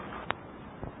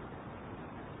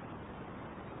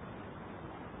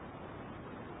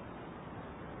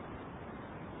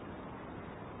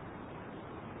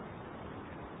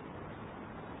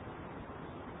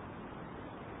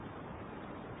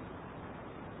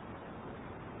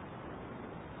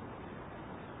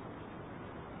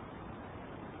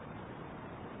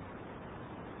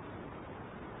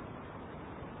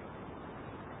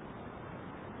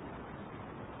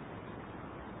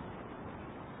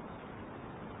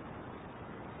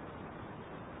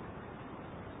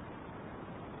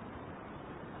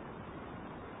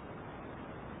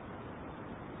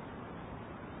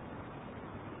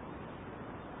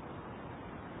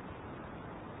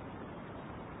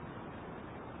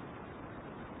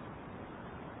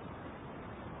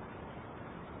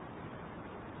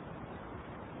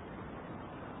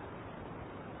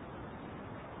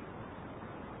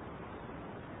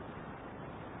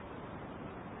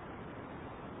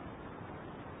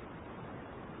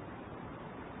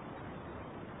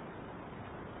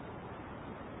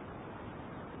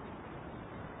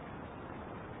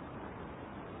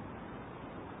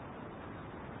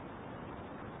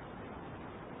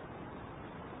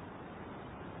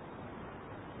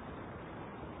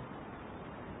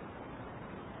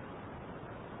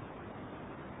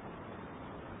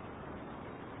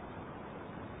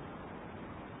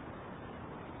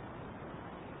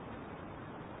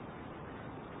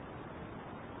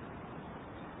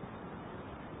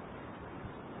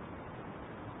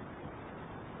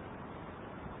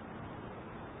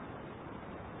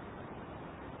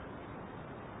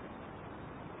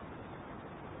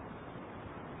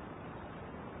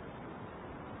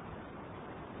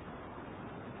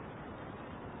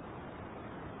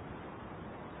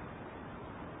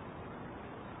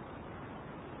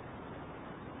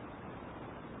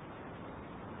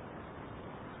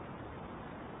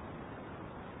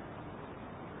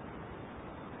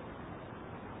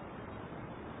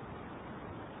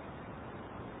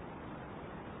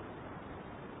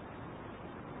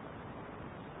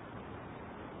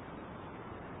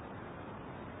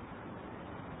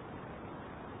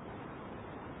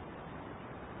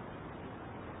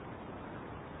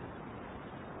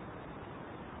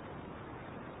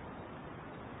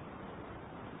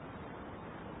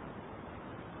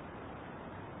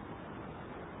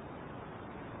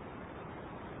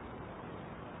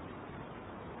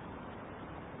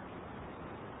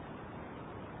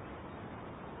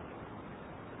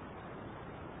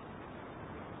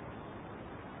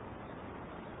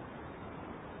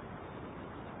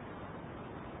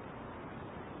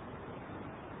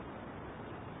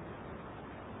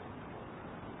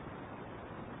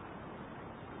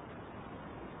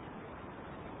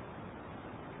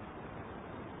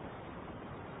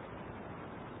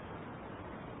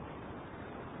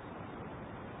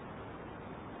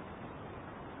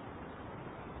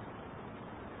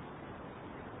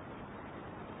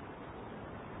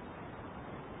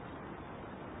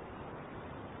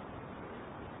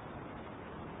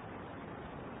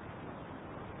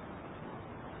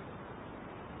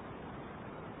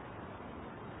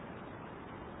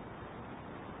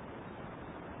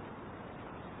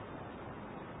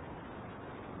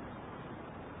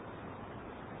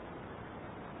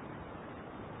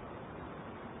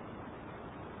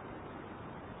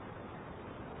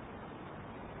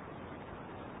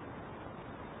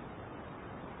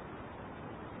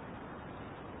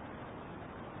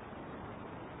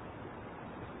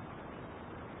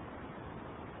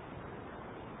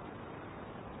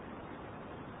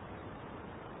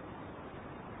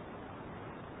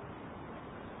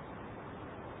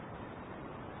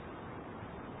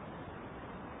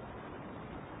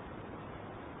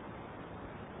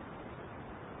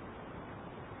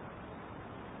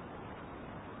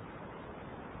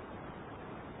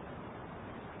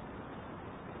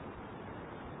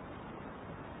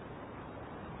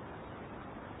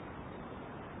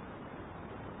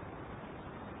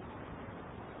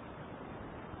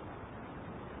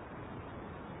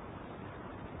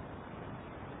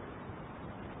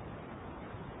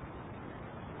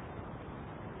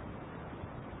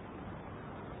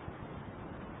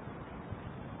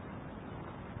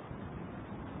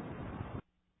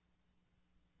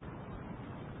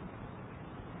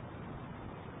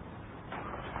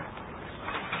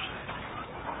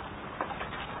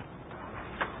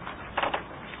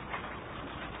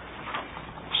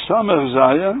 Samach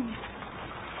Zayin,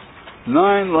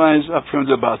 9 lines up from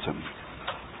the bottom.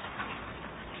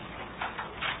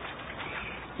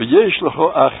 V'yesh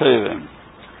l'cho acherem.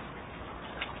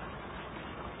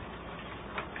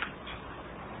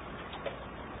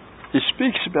 He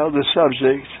speaks about the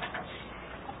subject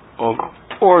of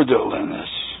orderliness.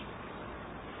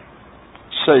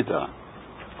 Seder.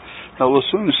 Now we'll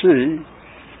soon see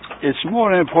it's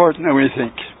more important than we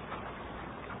think.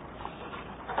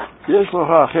 There's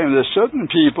certain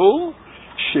people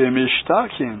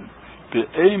shemishtakim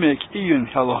be'emek iyun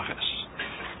halachas.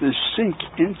 They sink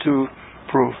into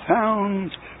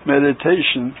profound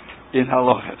meditation in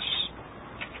halachas.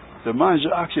 Their minds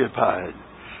are occupied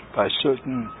by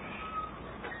certain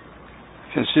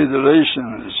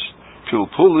considerations,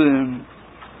 pilpulim.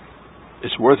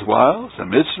 It's worthwhile, it's a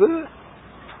mitzvah,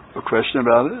 no question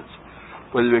about it,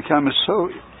 but they become so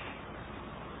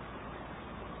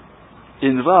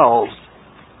involved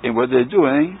in what they're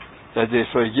doing that they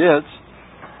forget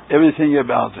everything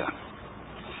about them.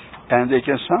 And they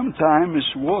can sometimes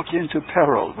walk into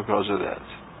peril because of that.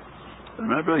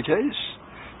 Remember a case?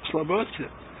 Slobodka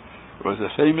was a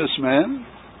famous man,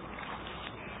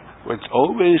 was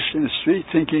always in the street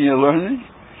thinking and learning.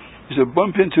 He used to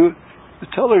bump into the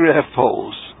telegraph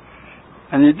poles,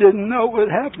 and he didn't know what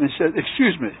happened. He said,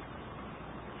 "Excuse me,"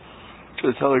 to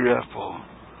the telegraph pole.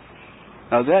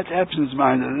 Now that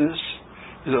absent-mindedness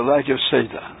is a lack of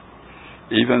seder.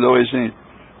 Even though he's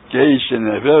engaged in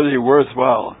a very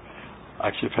worthwhile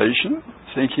occupation,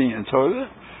 thinking in Torah,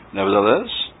 nevertheless,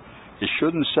 he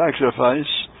shouldn't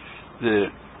sacrifice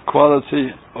the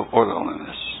quality of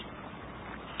orderliness.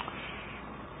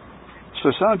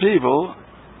 So some people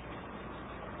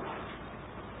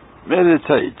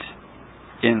meditate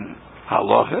in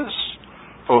halachas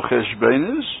or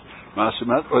cheshbenis,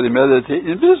 masamat, or they meditate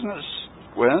in business.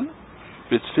 When?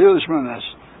 With Cheshbon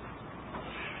HaNefesh.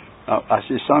 Now, I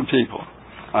see some people,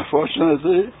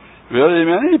 unfortunately, very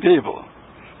many people,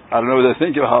 I don't know what they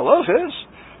think of halachas,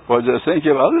 or they think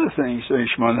of other things, saying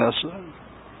Shemon Esrei.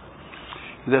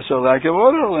 That's a lack of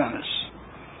orderliness.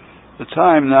 The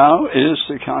time now is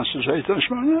to concentrate on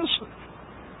Shemon Esrei.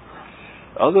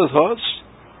 Other thoughts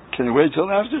can wait till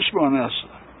after Shemon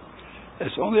Esrei.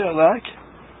 It's only a lack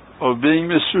of being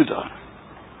Mesudar.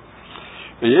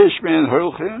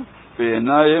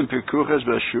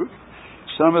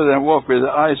 Some of them walk with their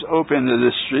eyes open in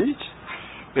the street.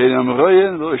 They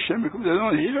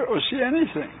don't hear or see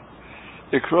anything.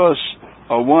 They cross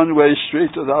a one-way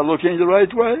street without looking the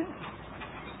right way.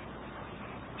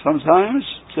 Sometimes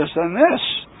just a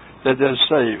ness that they're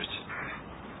saved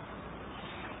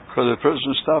because the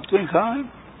person stopped in time.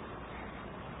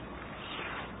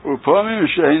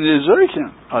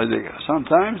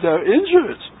 Sometimes they're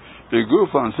injured,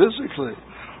 begufan, physically,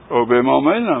 or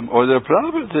bemomenam, or their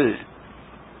property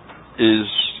is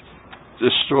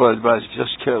destroyed by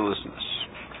just carelessness.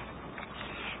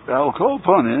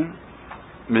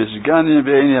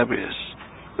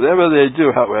 Whatever they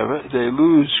do, however, they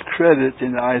lose credit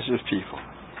in the eyes of people.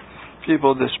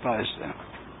 People despise them.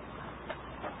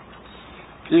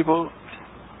 People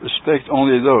respect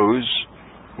only those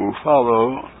who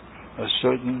follow a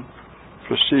certain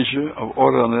procedure of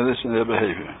orderliness in their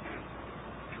behavior.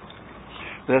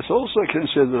 That's also a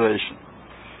consideration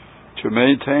to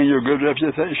maintain your good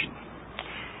reputation.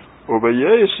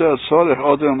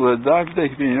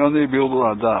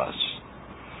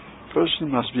 Person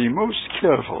must be most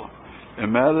careful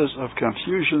in matters of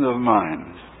confusion of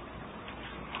mind.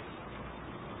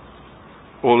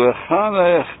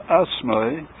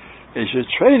 He should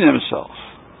train himself.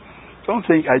 Don't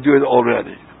think I do it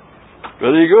already.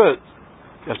 Very good.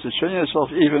 You have to train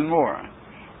yourself even more.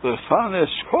 To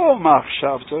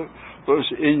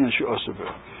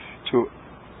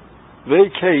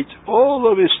vacate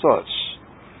all of his thoughts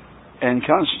and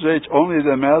concentrate only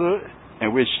the matter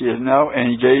in which he is now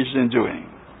engaged in doing.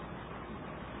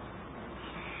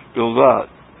 Bilvad,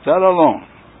 that alone.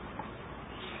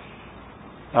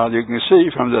 Now you can see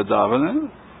from the davening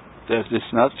that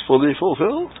it's not fully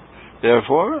fulfilled.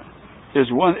 Therefore,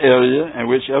 there's one area in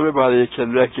which everybody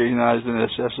can recognize the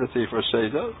necessity for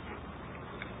Seder.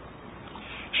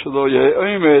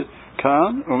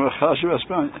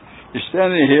 He's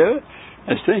standing here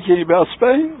and thinking about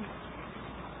Spain.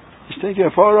 He's thinking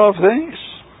of far off things.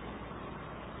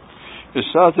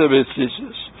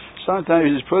 Sometimes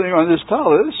he's putting on his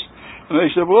talis and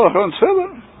makes a block on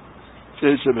tefillin.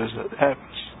 It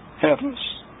happens.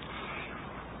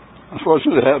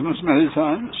 Unfortunately, it happens many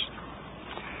times.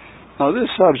 Now, this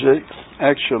subject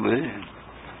actually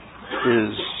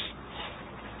is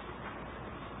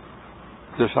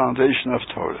the foundation of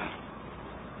Torah.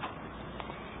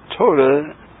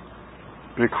 Torah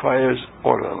requires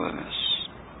orderliness.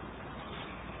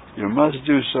 You must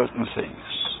do certain things.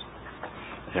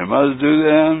 You must do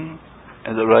them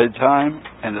at the right time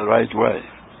and the right way.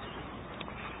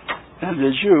 And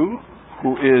the Jew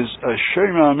who is a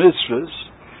Shema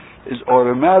Mitzvahs is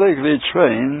automatically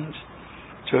trained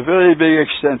to a very big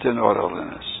extent in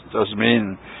orderliness. Doesn't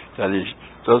mean that he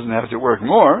doesn't have to work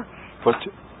more, but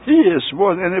he is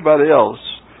more than anybody else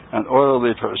an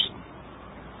orderly person.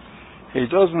 He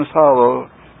doesn't follow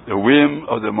the whim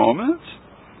of the moment,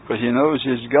 but he knows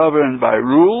he's governed by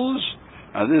rules,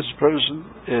 and this person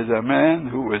is a man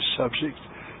who is subject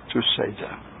to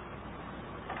Seder.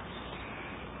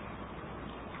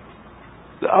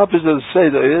 The opposite of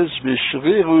Seder is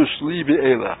B'shrirus li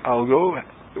be'ela. I'll go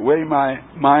the way my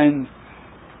mind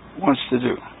wants to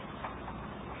do.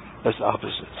 That's the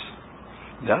opposite.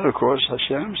 That, of course,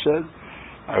 Hashem said,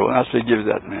 I will not forgive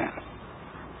that man.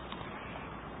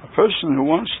 A person who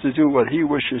wants to do what he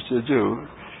wishes to do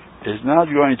is not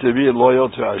going to be loyal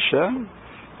to Hashem,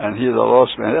 and he, the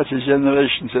lost man. That's his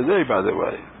generation today, by the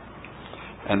way.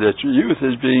 And the youth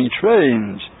is being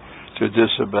trained to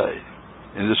disobey.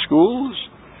 In the schools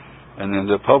and in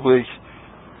the public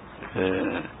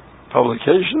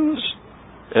publications,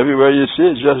 everywhere you see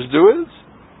it, just do it.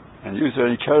 And youth are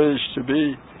encouraged to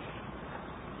be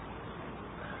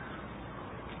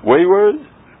wayward.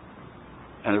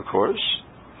 And of course,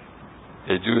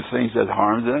 they do things that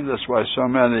harm them. That's why so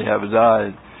many have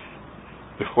died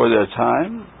before their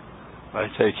time by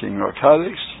taking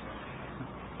narcotics,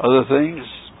 other things.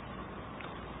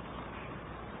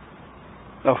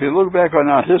 Now, if we look back on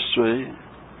our history,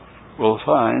 we'll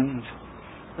find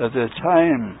that the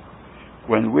time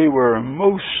when we were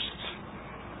most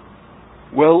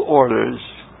well-ordered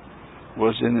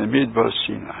was in the Midbar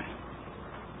Sinai.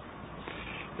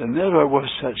 There never was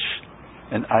such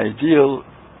an ideal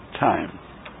time.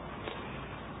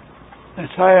 The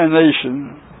entire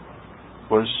nation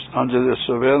was under the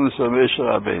surveillance of Moshe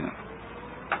Rabbeinu.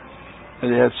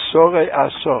 And they had Sorei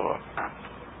Asor.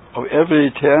 Of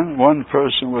every 10, one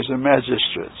person was a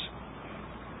magistrate.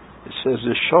 It says,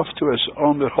 the Shoftu es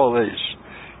Om B'choleis.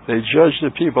 They judged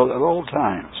the people at all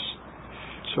times.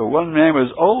 So one man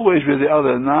was always with the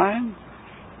other 9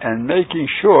 and making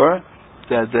sure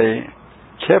that they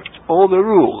kept all the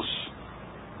rules.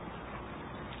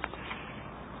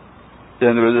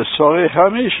 Then there was a Sorei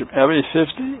Hamishim. Every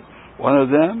 50, one of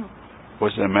them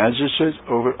was a magistrate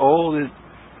over all the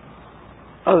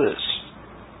others.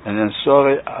 And then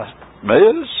Sorei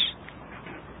Mayors,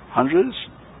 hundreds,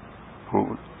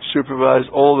 who supervised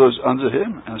all those under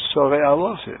him, and Sorei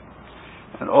Alofim.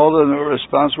 And all of them were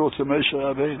responsible to Moshe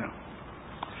Rabbeinu.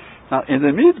 Now, in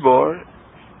the Midbar,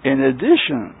 in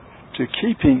addition to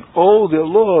keeping all the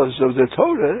laws of the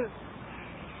Torah,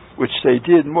 which they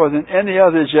did more than any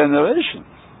other generation,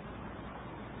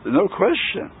 no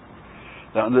question,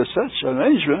 that under such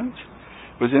arrangement,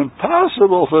 it was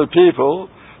impossible for people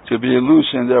to be loose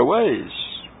in their ways.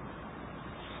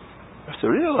 You have to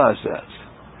realize that.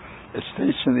 It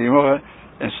states in the Gemara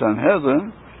in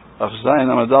Sanhedrin of Zayin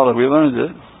Amadallah, we learned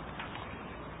it.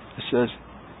 It says,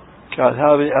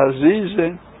 Kadhavi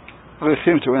Azizin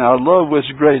Rechimtu, when our love was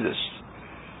greatest.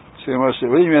 So you must say,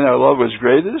 what do you mean our love was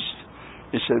greatest?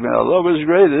 He said, when our love was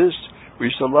greatest,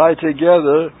 we used to lie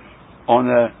together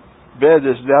on a bed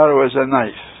as narrow as a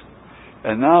knife.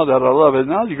 And now that our love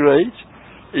is not great,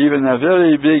 even a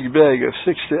very big bag of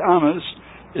 60 amas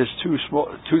is too small,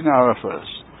 too narrow for us.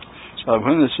 So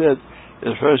Abhuna said, it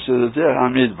refers to the Der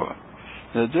HaMidbar.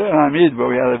 The Der HaMidbar,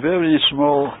 we had a very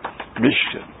small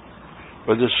Mishkan,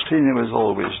 but the Shekhinah was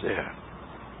always there.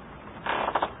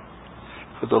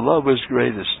 But the love was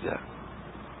greatest there.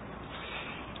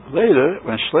 Later,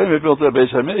 when Shlomo built the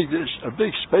Beis HaMikdash, a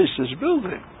big spacious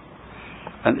building,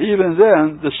 and even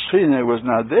then, the Shekhinah was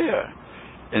not there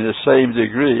in the same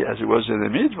degree as it was in the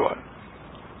Midbar.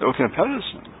 No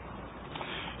comparison.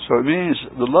 So it means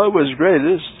the love was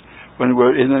greatest when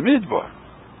we're in the Midbar.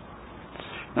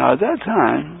 Now at that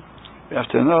time, you have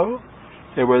to know,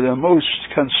 they were the most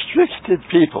constricted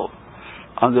people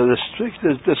under the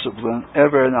strictest discipline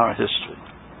ever in our history.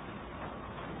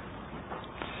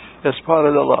 That's part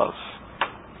of the love.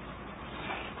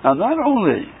 Now not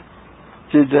only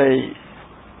did they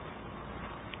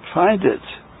find it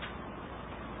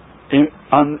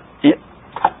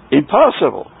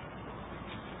impossible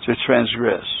to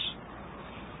transgress.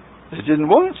 They didn't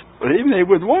want it, but even they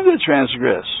would want to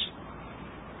transgress.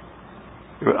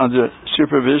 They were under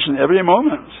supervision every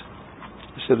moment.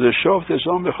 He said, the Shof is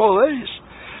on the whole age.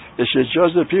 They should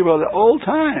judge the people at all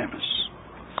times.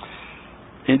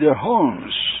 In their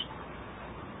homes,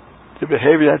 the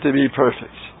behavior had to be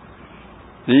perfect.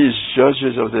 these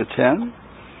judges of the 10,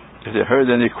 if they heard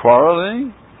any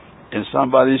quarreling in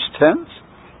somebody's tent,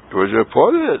 it was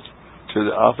reported to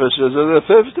the officers of the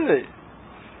 50.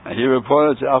 And he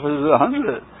reported to the officers of the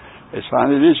 100. It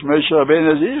finally reached Moshe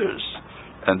Rabbeinu's ears.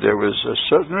 And there was a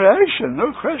certain reaction,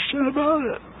 no question about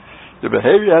it. The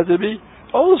behavior had to be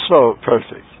also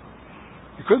perfect.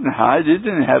 You couldn't hide. You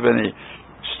didn't have any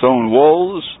stone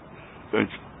walls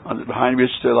behind which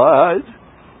to hide.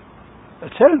 A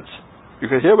tent. You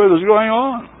could hear what was going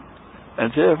on.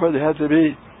 And therefore there had to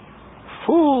be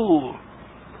full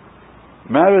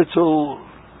marital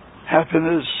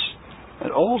happiness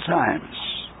at all times.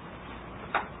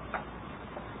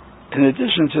 In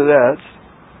addition to that,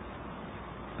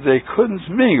 they couldn't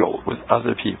mingle with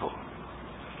other people.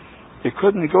 They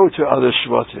couldn't go to other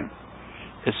shvatim.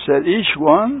 It said each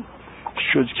one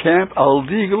should camp al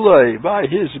digloi, by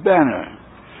his banner.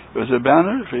 There was a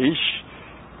banner for each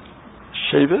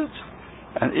shevet,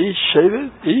 and each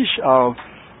shevet, each al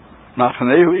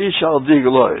machnehu, each al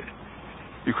digloi.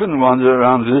 You couldn't wander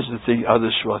around visiting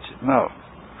other shvatim. No.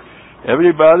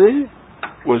 Everybody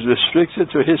was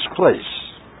restricted to his place.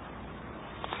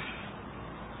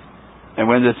 And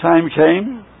when the time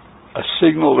came, a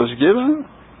signal was given.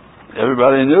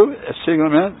 Everybody knew a signal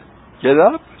meant get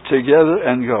up together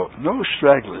and go. No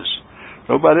stragglers.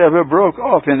 Nobody ever broke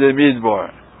off in the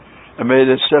midbar and made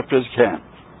a separate camp.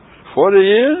 40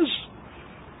 years,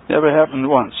 never happened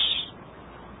once.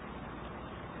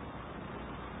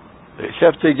 They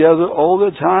kept together all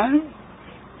the time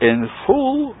in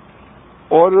full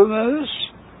orderliness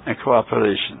and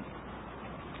cooperation.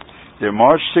 They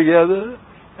marched together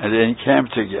and they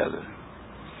encamped together.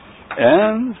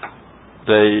 And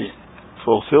they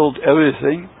fulfilled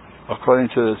everything according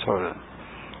to the Torah.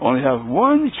 Only have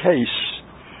one case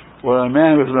where a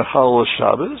man was Mechalel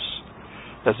Shabbos.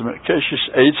 That's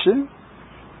Keshish Eitzim.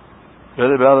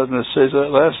 Read about it in the Seder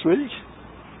last week.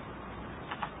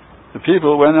 The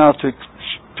people went out to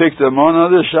pick them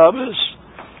on the Shabbos.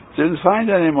 Didn't find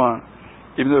anyone.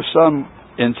 Even though some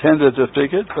intended to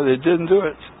pick it, but they didn't do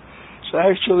it. So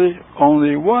actually,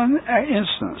 only one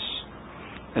instance.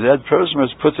 And that person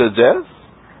was put to death.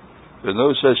 There's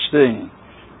no such thing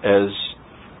as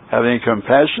having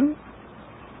compassion.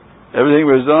 Everything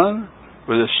was done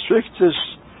with the strictest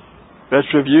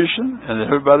retribution, and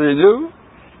everybody knew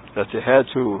that they had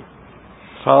to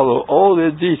follow all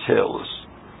the details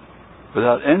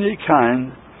without any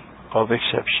kind of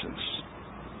exceptions.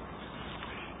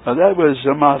 Now that was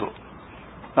a model.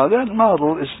 Now that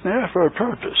model is there for a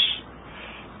purpose.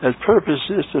 That purpose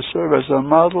is to serve as a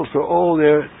model for all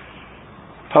their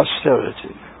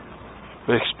posterity.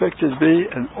 We're expected to be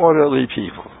an orderly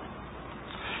people.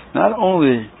 Not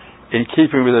only in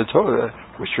keeping with the Torah,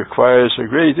 which requires a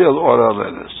great deal of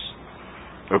orderliness.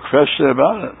 No question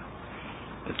about it.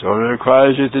 The Torah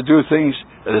requires you to do things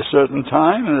at a certain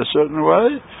time, in a certain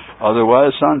way.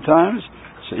 Otherwise, sometimes,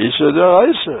 it's Isha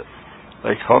D'Oraisa,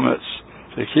 like Chometz,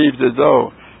 to keep the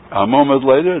dough. A moment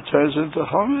later, it turns into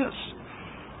Chometz.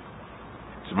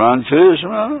 Zman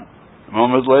Kriyashma, a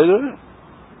moment later,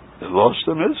 it lost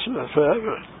the mitzvah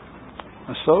forever.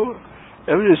 And so,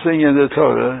 everything in the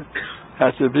Torah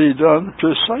had to be done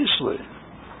precisely,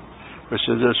 which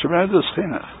is a tremendous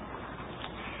chinuch.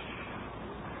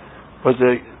 But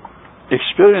the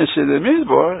experience in the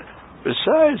Midbar,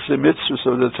 besides the mitzvahs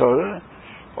of the Torah,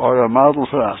 are a model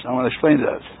for us. I want to explain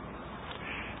that.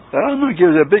 The Rambam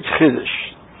gives a big chiddush.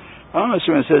 Rambam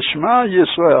says, Shema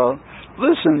Yisrael,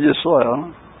 listen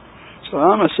Yisrael. So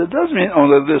Rambam said, doesn't mean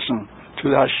only listen to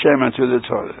the Hashem and to the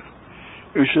Torah.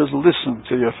 You should listen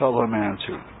to your fellow man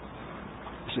too.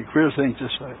 It's a queer thing to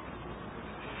say.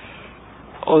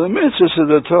 All the mitzvahs of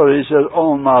the Torah, he said,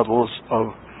 all models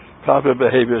of proper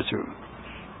behavior too.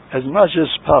 As much as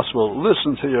possible,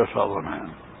 listen to your fellow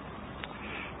man.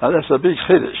 Now that's a big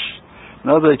chiddush.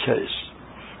 Another case,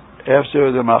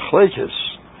 after the machlekes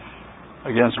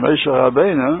against Moshe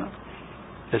Rabbeinu,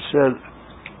 it said,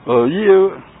 "Lo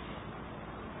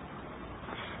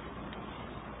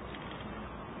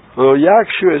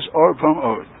yakshu es orpam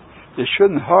od." They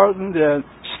shouldn't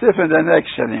stiffen their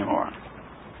necks anymore.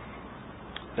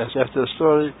 That's after the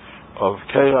story of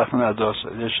Kerach and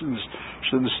Adosa. They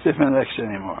shouldn't stiffen their necks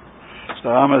anymore. So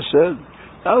Rama said,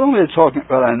 not only talking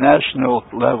about a national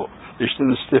level, they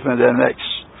shouldn't stiffen their necks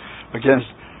against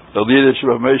the leadership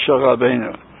of Moshe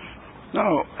Rabbeinu.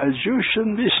 No, a Jew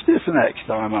shouldn't be stiff-necked,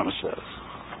 the Rambam says.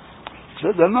 He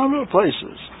said there are a number of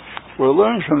places we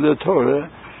learn from the Torah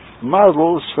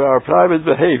models for our private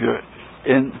behavior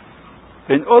in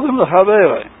Odom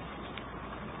L'Chavei.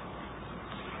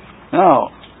 Now,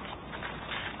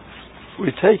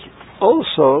 we take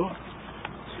also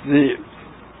the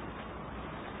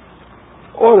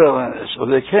orderliness of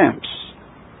their camps,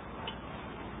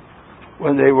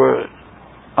 when they were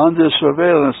under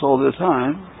surveillance all the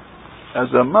time, as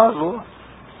a model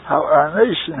how our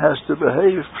nation has to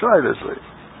behave privately.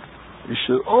 You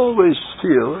should always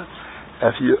feel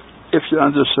if you're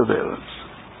under surveillance.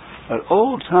 At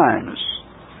all times,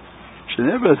 you should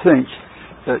never think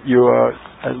that you are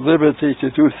at liberty to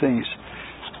do things,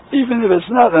 even if it's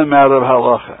not a matter of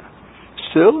halacha.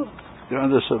 Still, you're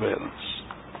under surveillance.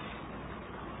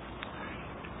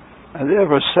 And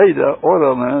therefore, Seder,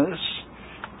 orderliness,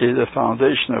 is the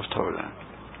foundation of Torah.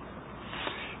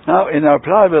 Now, in our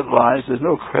private lives, there's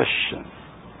no question.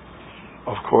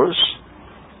 Of course,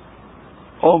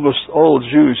 almost all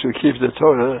Jews who keep the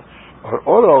Torah are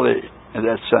orderly in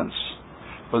that sense.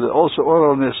 But there's also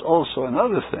orderliness also in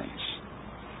other things.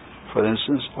 For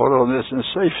instance, orderliness in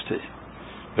safety.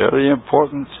 Very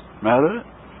important matter.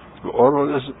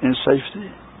 Orderliness in safety.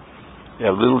 You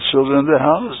have little children in the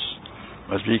house.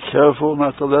 Must be careful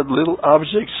not to let little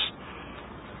objects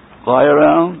lie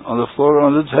around on the floor or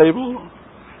on the table.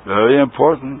 Very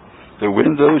important. The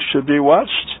windows should be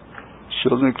watched.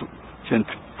 Children can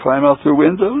climb out through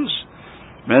windows.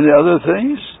 Many other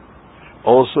things.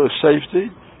 Also safety.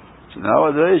 So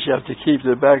nowadays you have to keep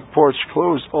the back porch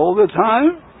closed all the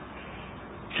time.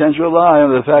 Can't rely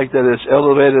on the fact that it's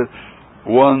elevated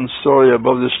one story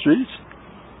above the street.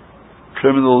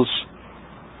 Criminals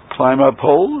climb up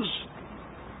poles.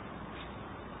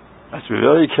 Have to be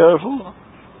very careful.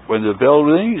 When the bell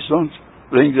rings, don't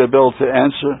ring the bell to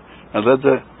answer and let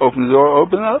the door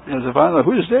open up. You have to find out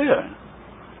who's there.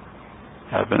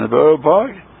 Happened in Borough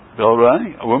Park, bell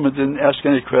rang, a woman didn't ask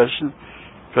any question,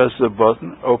 pressed the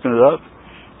button, opened it up,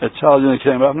 Italian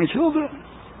came up and killed her.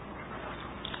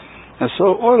 And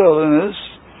so orderliness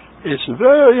is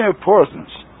very important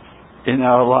in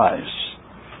our lives.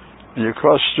 When you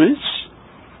cross streets,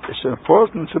 it's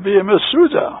important to be a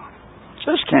Masuda.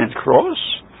 Just can't cross.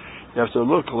 You have to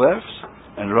look left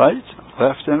and right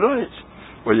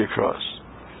where you cross.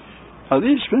 Now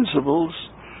these principles,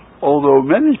 although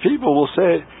many people will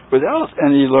say without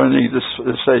any learning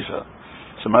the Sefer,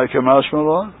 so Micah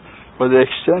Mashmalon, but they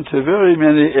extend to very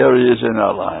many areas in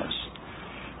our lives.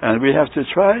 And we have to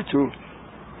try to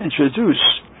introduce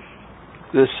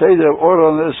the Seder of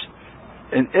orderliness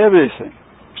in everything.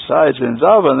 Besides in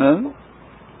davening,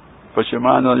 put your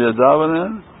mind on your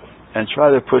davening, and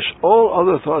try to push all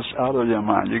other thoughts out of your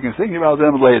mind. You can think about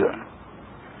them later.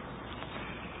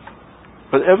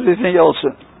 But everything else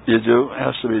that you do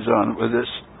has to be done with this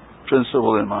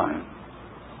principle in mind.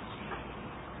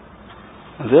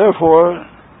 And therefore,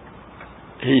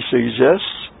 he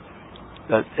suggests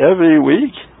that every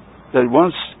week, that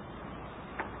once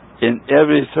in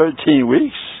every 13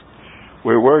 weeks,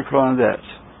 we work on that.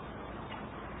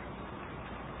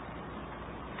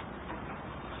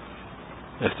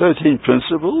 There are 13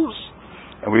 principles,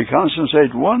 and we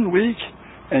concentrate 1 week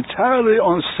entirely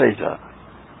on Seder.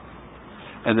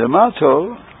 And the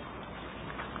motto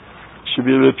should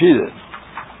be repeated.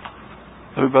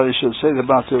 Everybody should say the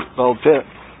motto at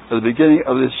the beginning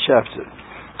of this chapter.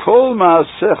 Kol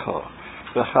ma'asecha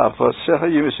v'chapasecha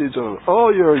yimesitor.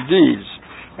 All your deeds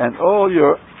and all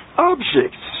your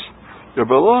objects, your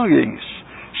belongings,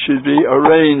 should be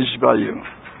arranged by you.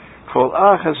 Kol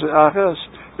achas v'achas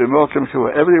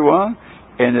everyone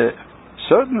in a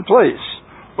certain place,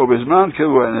 or bizman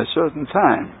kavua in a certain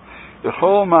time. The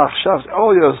whole machshav,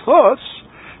 all your thoughts,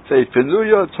 say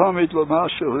penuya tomit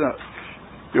l'mashu.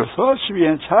 Your thoughts should be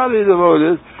entirely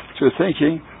devoted to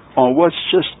thinking on what's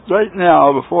just right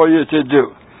now before you to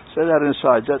do. Say that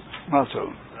inside that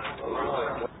motto.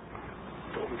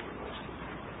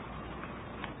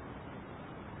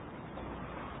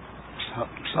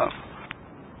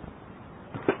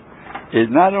 It's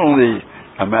not only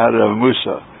a matter of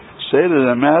Musa, say it is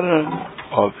a matter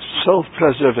of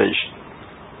self-preservation.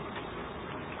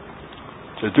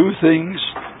 To do things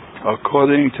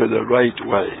according to the right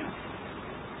way.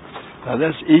 Now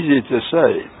that's easy to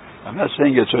say. I'm not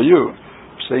saying it to you.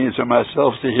 I'm saying it to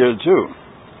myself to hear too.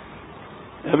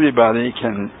 Everybody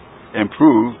can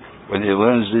improve when he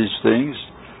learns these things.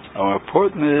 How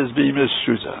important it is being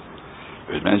Misuda.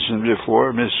 We mentioned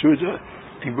before, Misuda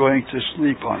in going to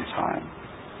sleep on time.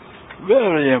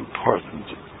 Very important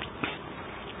to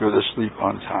go to sleep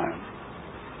on time.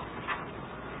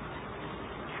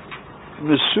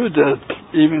 Misuda,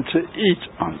 even to eat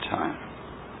on time.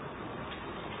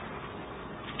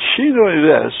 Shinoi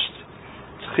vest,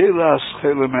 tchilas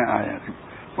chelu me'ayin.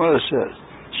 What it says,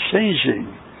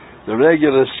 changing the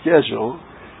regular schedule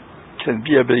can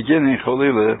be a beginning,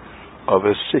 chalila, of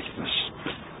a sickness.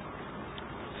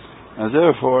 And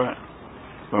therefore,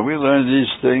 when we learn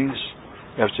these things,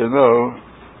 we we have to know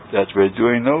that we're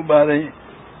doing nobody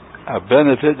a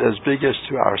benefit as big as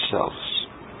to ourselves.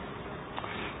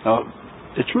 Now,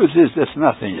 the truth is there's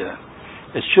nothing here.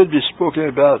 It should be spoken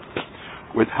about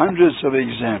with hundreds of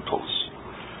examples.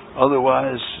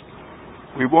 Otherwise,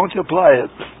 we won't apply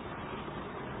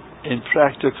it in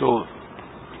practical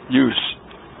use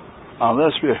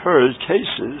unless we heard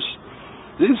cases,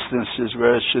 instances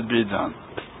where it should be done.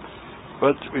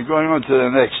 But we're going on to the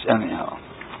next anyhow.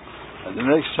 And the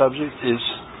next subject is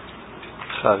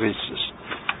charitzos.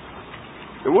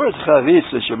 The word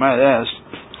charitzos, you might ask,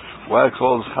 why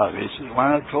called charitzos?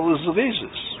 Why not called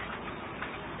zrizos?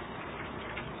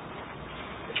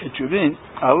 It would mean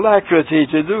alacrity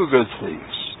to do good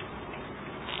things.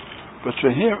 But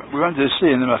from here, we're going to see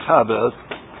in the Mechaber,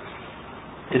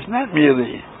 it's not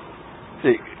merely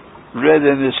the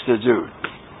readiness to do.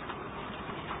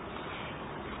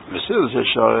 Mesilas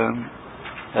Yesharim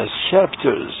has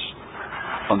chapters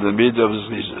on the midah of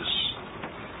zrizos,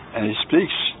 and he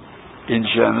speaks in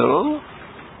general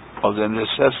of the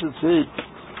necessity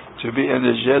to be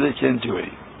energetic in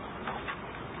doing.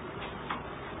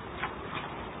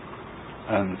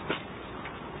 And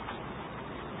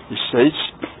he states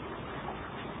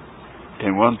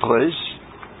in one place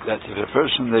that if a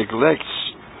person neglects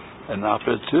an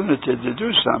opportunity to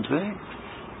do something,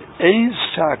 ein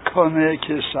sakone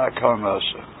ki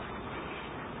sakonasa.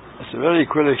 It's a very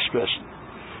good expression.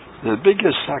 The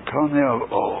biggest sakone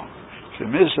of all. If you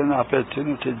miss an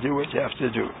opportunity to do what you have to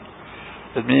do,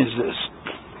 it means this.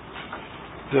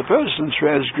 If a person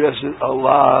transgresses a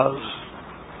law,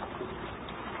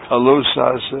 a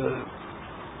losasa,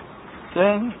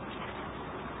 then,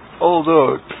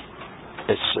 although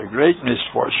it's a great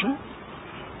misfortune,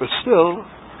 but still,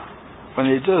 when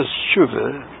he does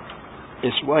tshuva,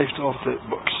 it's wiped off the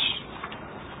books.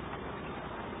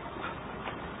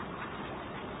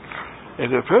 If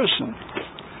a person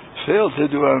failed to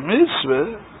do a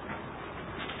mitzvah,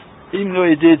 even though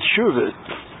he did tshuva,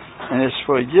 and it's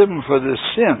forgiven for the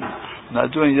sin,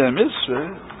 not doing the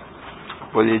mitzvah,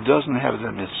 but he doesn't have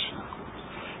the mitzvah.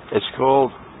 It's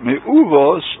called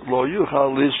me'uvos lo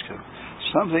yuchal lishka.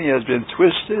 Something has been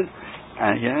twisted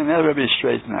and can never be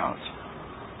straightened out.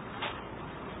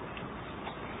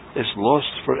 It's lost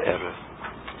forever.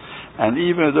 And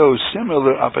even though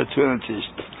similar opportunities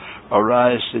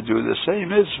arise to do the same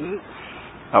mitzvah,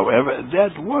 however,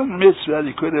 that one mitzvah that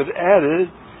he could have added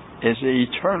is an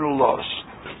eternal loss.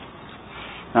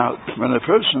 Now, when a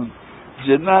person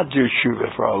did not do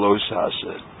tshuva for a lo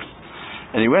sasa,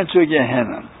 and he went to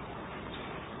Gehenna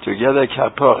to get a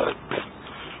kapara,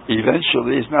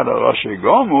 eventually he's not a Rosh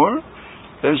Gomor.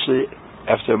 Eventually,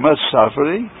 after much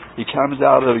suffering, he comes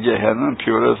out of Gehenna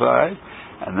purified,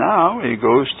 and now he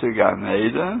goes to Gan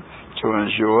Eden to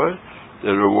enjoy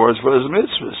the rewards for his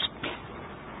mitzvahs.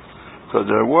 Because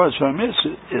the rewards for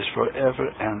mitzvah is forever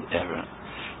and ever.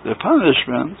 The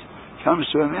punishment comes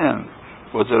to an end,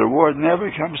 but the reward never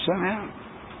comes to an end.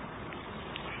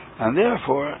 And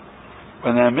therefore,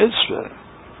 when a mitzvah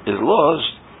is lost,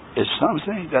 it's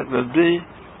something that will be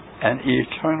an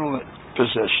eternal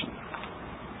possession.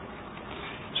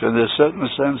 So in a certain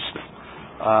sense,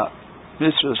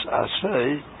 mitzvahs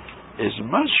aseh is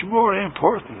much more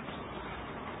important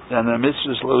than the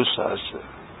mitzvahs lo saseh.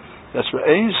 That's where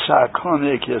ein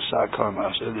sakone ki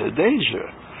sakonasa. The danger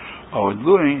of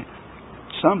doing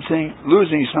something,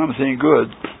 losing something good,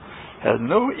 has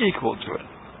no equal to it.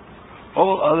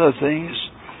 All other things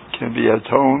can be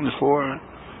atoned for.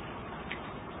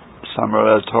 Some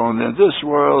are atoned in this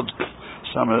world,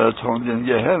 some are atoned in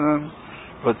Gehenna,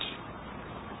 but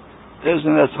there's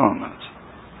an atonement.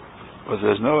 But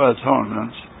there's no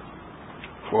atonement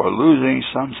for losing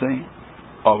something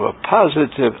of a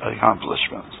positive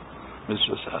accomplishment.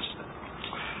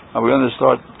 Now we're going to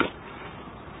start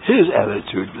his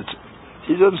attitude.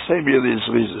 He doesn't say merely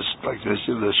zrizos like the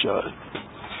Mesilas Yesharim.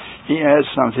 He adds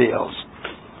something else.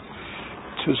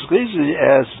 To zrizos he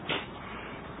adds,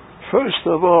 first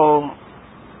of all,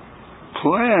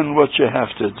 plan what you have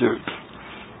to do.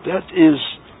 That is,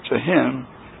 to him,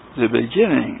 the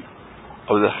beginning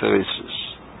of the charitzos.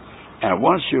 And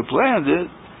once you planned it,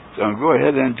 then go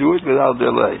ahead and do it without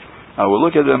delay. Now we'll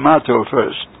look at the motto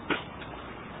first.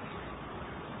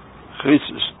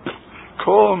 Charitzos.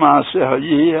 Kol maaseh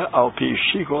hayeh al pi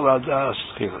shikol hadas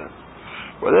tchila.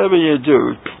 Whatever you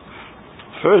do,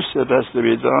 first it has to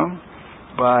be done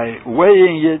by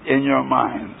weighing it in your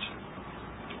mind,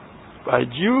 by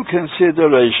due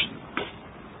consideration.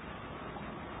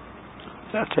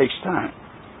 That takes time.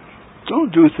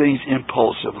 Don't do things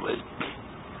impulsively.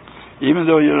 Even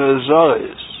though you're a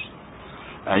zoris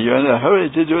and you're in a hurry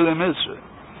to do the mitzvah,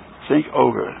 think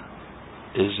over.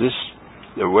 is this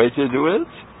the way to do it?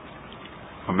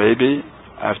 Or maybe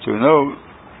I have to know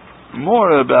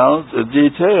more about the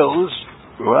details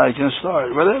where I can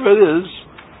start. Whatever it is,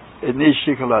 it needs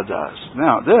shikul hadas.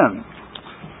 Now then,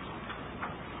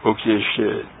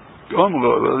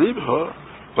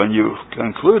 when you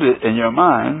conclude it in your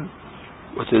mind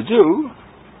what to do,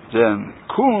 then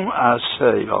kum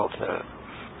asay alter.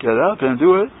 Get up and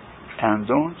do it, and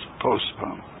don't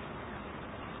postpone.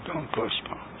 Don't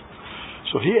postpone.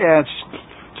 So he adds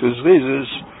to his leaders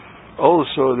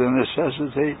also the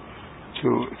necessity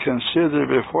to consider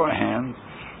beforehand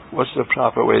what's the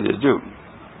proper way to do.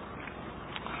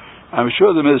 I'm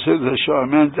sure the Mesilas Yesharim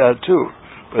meant that too,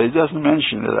 but he doesn't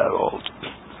mention it at all.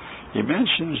 He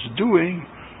mentions doing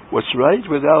what's right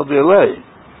without delay,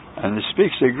 and he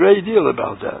speaks a great deal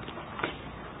about that.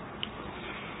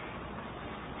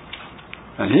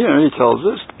 And here he tells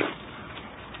us,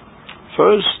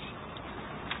 first,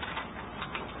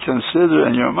 consider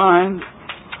in your mind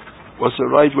what's the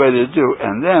right way to do,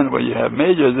 and then when you have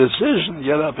made your decision,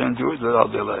 get up and do it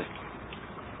without delay.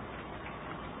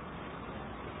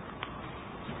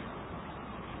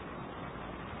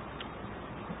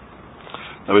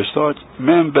 Now we start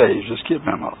Mem Beis. Just keep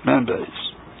Mem out. Mem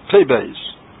Beis. Pei Beis.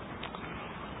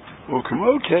 A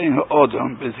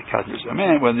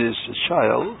man, when he's a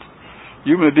child,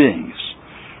 human beings,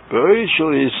 the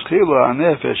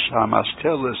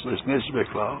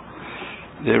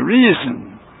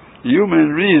reason, human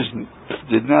reason,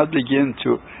 did not begin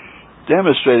to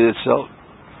demonstrate itself.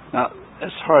 Now,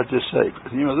 that's hard to say.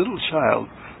 A little child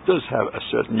does have a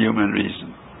certain human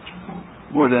reason,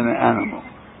 more than an animal.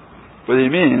 But he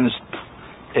means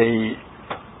a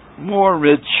more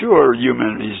mature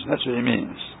human reason. That's what he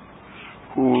means.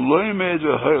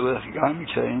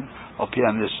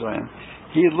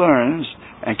 He learns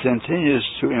and continues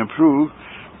to improve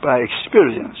by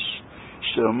experience.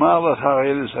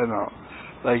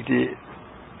 Like the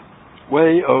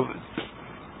way of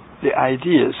the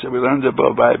ideas that we learned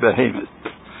about by Behemoth.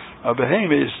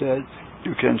 Behemoth said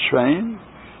you can train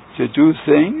to do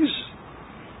things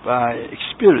by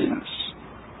experience.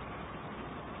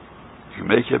 You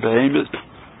make a behemoth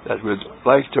that would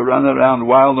like to run around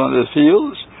wild on the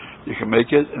fields. You can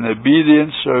make it an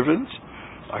obedient servant,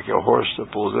 like a horse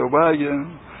that pulls a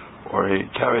wagon, or he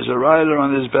carries a rider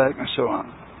on his back, and so on.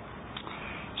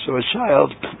 So a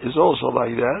child is also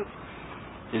like that.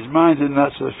 His mind is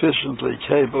not sufficiently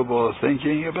capable of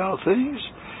thinking about things,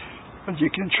 but you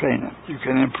can train him. You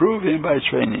can improve him by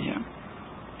training him.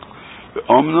 But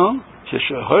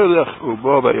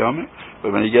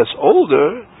when he gets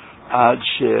older,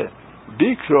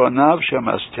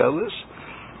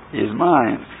 his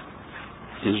mind,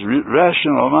 his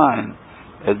rational mind,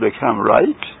 has become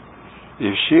ripe,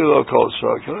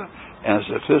 and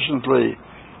sufficiently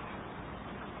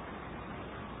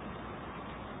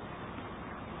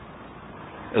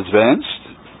advanced.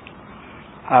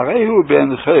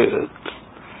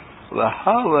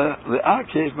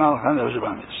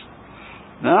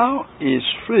 Now he is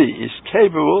free, he is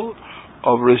capable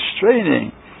of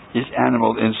restraining his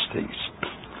animal instincts,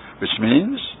 which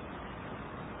means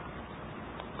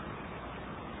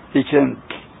he can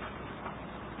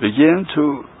begin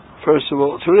to, first of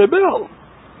all, to rebel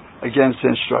against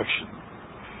instruction.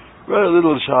 Where a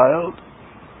little child,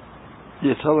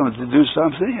 you tell him to do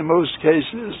something, in most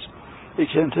cases he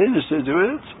continues to do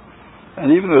it,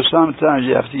 and even though sometimes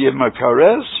you have to give him a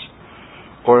caress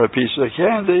or a piece of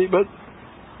candy, but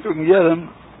you can get him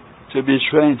to be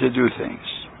trained to do things.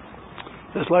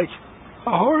 It's like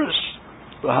a horse,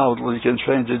 how you can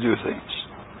train to do things.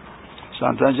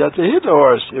 Sometimes you have to hit the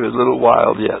horse if it's a little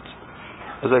wild yet,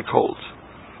 as a colt.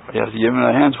 Or you have to give him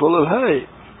a handful of hay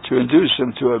to induce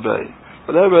him to obey.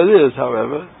 Whatever it is,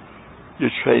 however, you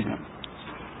train him.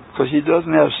 Because he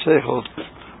doesn't have seichel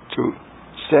to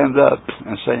stand up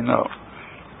and say no.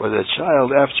 But a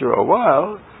child, after a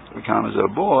while, becomes a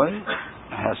boy,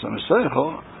 has some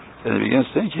seichel, and he begins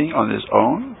thinking on his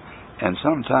own, and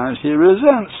sometimes he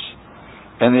resents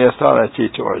any authority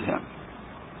toward him.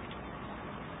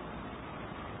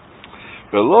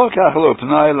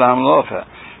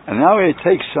 And now he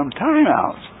takes some time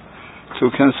out to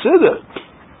consider,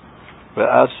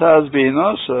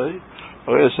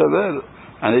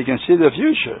 and he can see the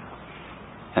future.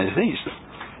 And he thinks,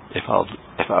 if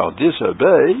I'll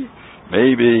disobey,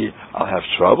 maybe I'll have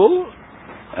trouble,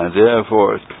 and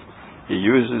therefore he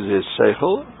uses his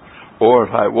seichel. Or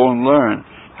if I won't learn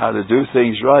how to do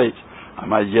things right, I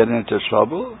might get into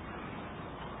trouble,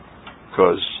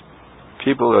 because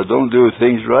people that don't do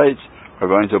things right are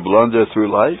going to blunder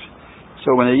through life.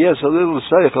 So when he gets a little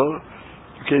seichel,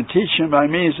 you can teach him by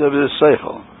means of his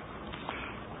seichel.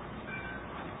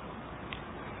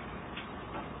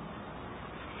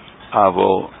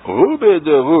 Avo rube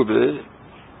de rube,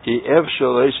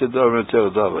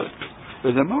 but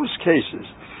in most cases,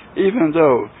 even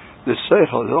though the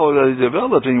seichel is already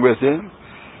developing with him,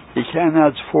 he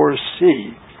cannot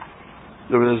foresee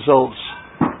the results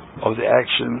of the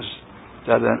actions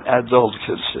that an adult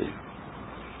can see,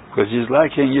 because he's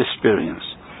lacking experience.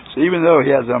 So even though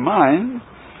he has a mind,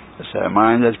 let's say a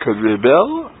mind that could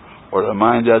rebel, or a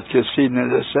mind that can see the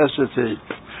necessity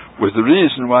with the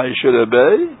reason why he should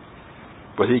obey,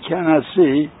 but he cannot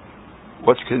see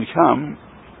what can come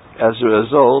as a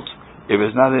result if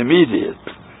it's not immediate.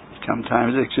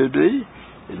 Sometimes it could be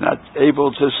he's not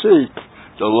able to see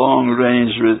the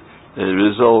long-range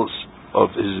results of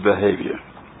his behavior.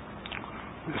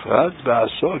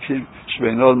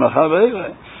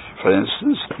 For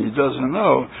instance, he doesn't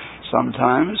know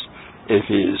sometimes if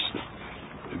he's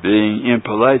being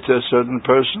impolite to a certain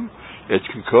person, it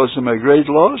could cause him a great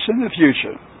loss in the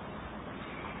future.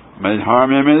 May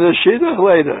harm him in the shidduch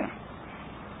later.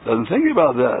 Doesn't think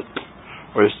about that.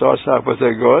 Or he starts out with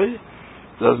a goy,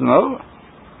 doesn't know.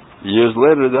 Years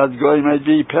later, that goy might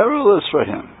be perilous for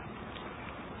him.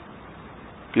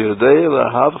 He's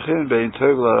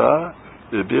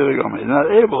not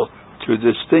able to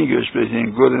distinguish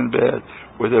between good and bad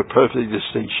with a perfect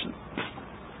distinction.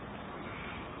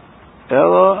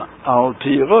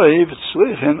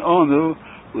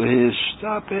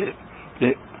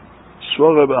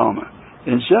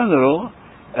 In general,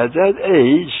 at that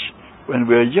age, when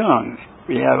we're young,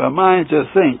 we have a mind to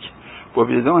think, but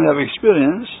we don't have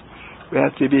experience. We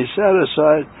have to be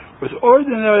satisfied with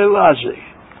ordinary logic,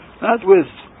 not with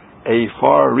a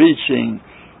far-reaching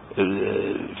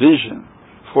vision,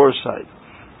 foresight,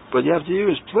 but you have to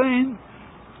use plain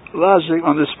logic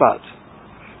on the spot.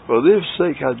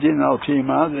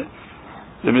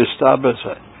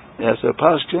 He has a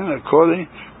paskin according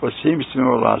what seems to be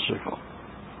more logical.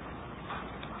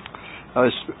 I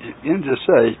was going to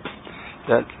say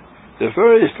that the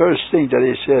very first thing that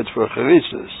he said for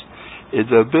charitzas is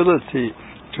the ability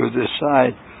to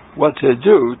decide what to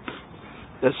do.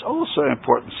 That's also an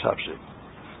important subject,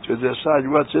 to decide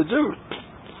what to do.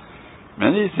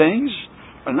 Many things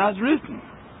are not written,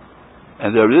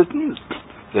 and they're written,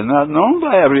 they're not known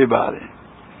by everybody,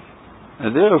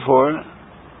 and therefore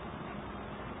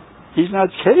he's not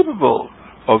capable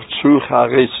of true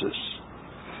charitzas.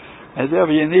 And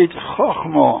therefore you need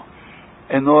chokhmah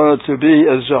in order to be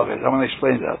a zohid. I want to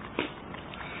explain that.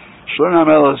 Shlomo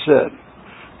HaMelech said,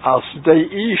 Al Sidei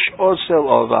Ish Osel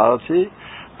Ovalti,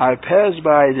 I passed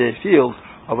by the field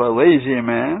of a lazy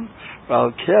man,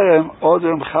 Val Kerem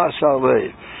Odom Chasar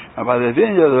Lev, and by the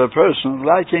vineyard of a person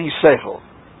lacking seichel.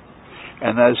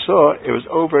 And I saw it was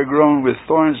overgrown with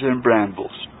thorns and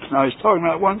brambles. Now he's talking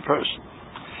about one person.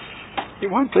 In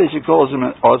one place he calls him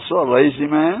an Otso, a lazy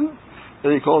man,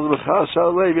 then he calls him a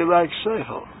Chasar Lev, he lacks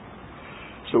seichel.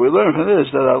 So we learn from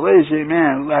this that a lazy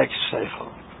man lacks seichel.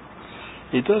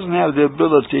 He doesn't have the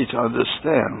ability to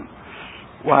understand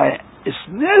why it's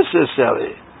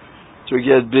necessary to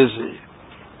get busy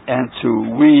and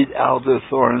to weed out the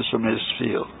thorns from his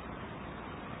field.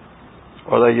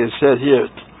 Or like it said here,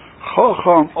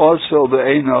 Chocham also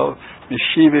be'eno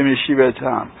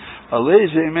mishivatam. A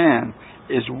lazy man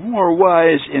is more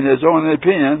wise in his own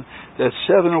opinion than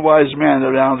 7 wise men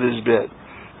around his bed.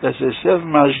 That's the 7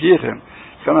 mashgichim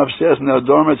come upstairs in the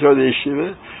dormitory of the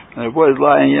yeshiva, and the boy is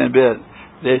lying in bed.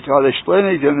 They start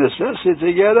explaining the necessity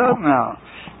to get up now,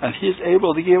 and he's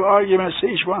able to give arguments to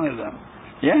each one of them.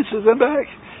 He answers them back.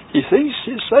 He thinks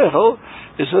his seichel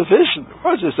is sufficient. Of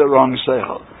course it's the wrong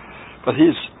seichel, but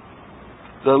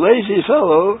the lazy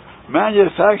fellow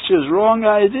manufactures wrong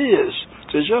ideas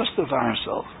to justify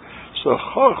himself. So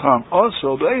Chocham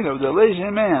also, the lazy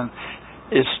man,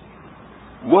 is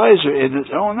wiser in his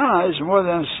own eyes more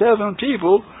than 7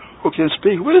 people who can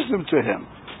speak wisdom to him.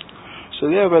 So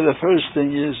therefore the first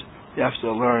thing is you have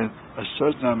to learn a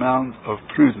certain amount of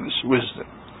prudence, wisdom.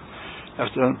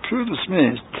 Prudence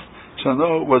means to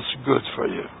know what's good for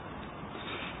you.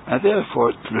 And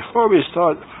therefore, before we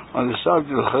start on the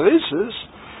subject of charitzas,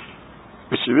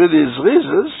 which really is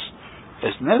charitzas,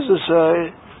 it's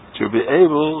necessary to be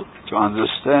able to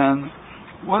understand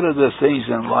what are the things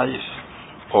in life,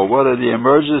 or what are the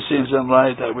emergencies in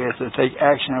life that we have to take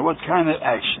action, and what kind of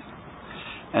action.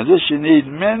 And this you need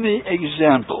many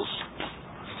examples,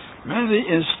 many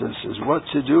instances, what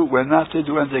to do, when not to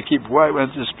do, when to keep quiet, when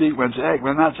to speak, when to act,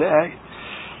 when not to act.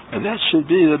 And that should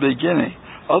be the beginning.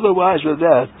 Otherwise with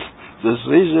that, the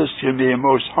zrizas can be a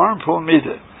most harmful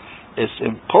midah. It's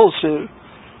impulsive.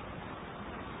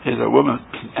 Here's a woman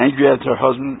angry at her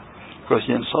husband because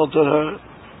he insulted her.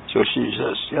 So she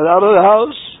says, get out of the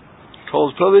house,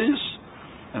 calls police,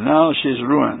 And now she's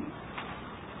ruined.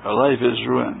 Her life is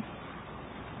ruined.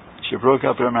 She broke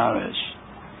up her marriage.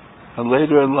 And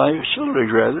later in life, she'll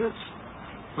regret it.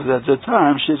 But at the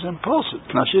time, she's impulsive.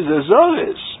 Now, she's a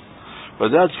Zoris. But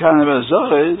that kind of a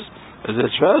Zoris is a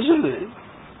tragedy.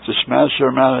 To smash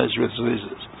her marriage with Zlizes.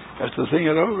 You have to think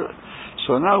it over.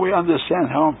 So now we understand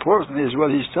how important is what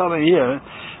he's telling here,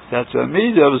 that the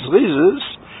midah of Zlizes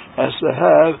has to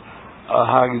have a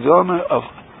hagdoma of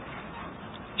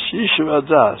Shishu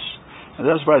Adas. And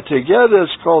that's why together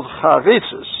it's called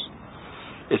Charitzes.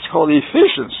 It's called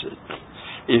efficiency.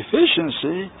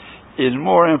 Efficiency is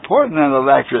more important than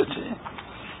alacrity.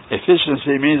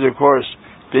 Efficiency means, of course,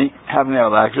 having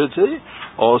alacrity.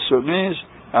 Also means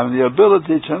having the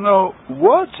ability to know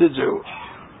what to do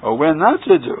or when not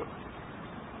to do.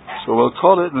 So we'll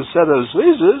call it, instead of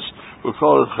Zlizes, we'll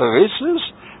call it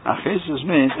Charitzes. And Charitzes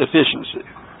means efficiency.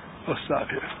 We'll stop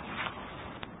here.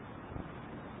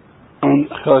 On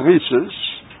Charitzes,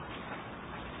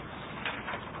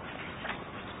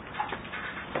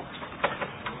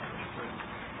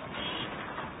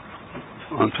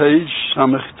 on page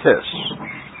Samech Tes,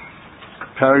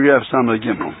 paragraph Samech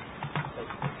Gimel.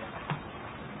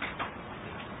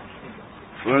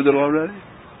 Learned it already?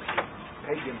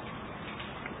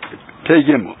 Pei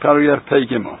Gimel, paragraph Pei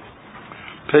Gimel,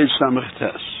 page Samech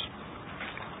Tes.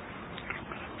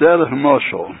 Derech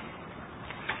Moshel.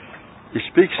 He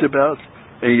speaks about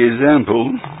an example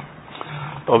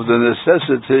of the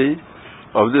necessity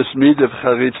of this midah of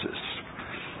Charitzes.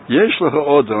 Yesh lecha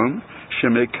odom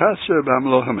shemekatzer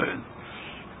b'hamlocha me'ed.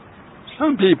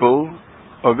 Some people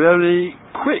are very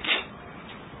quick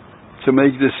to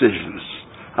make decisions.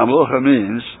 Hamlocha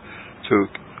means to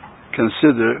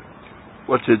consider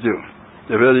what to do.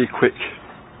 They're very quick.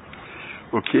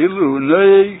 Ukilu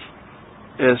noeg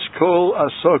es kol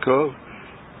asoko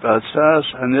b'atzas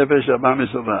hanefesh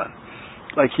abamisavad.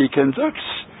 Like he conducts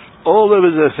all of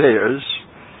his affairs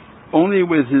only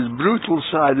with his brutal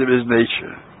side of his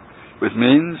nature, which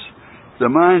means the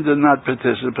mind does not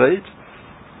participate.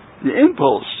 The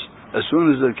impulse, as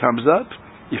soon as it comes up,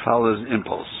 he follows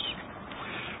impulse.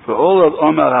 For all of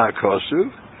Omar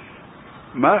HaKosu,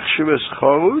 Machshavas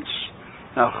Chorutz.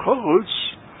 Now Chorutz,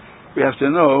 we have to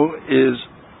know, is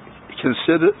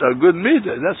considered a good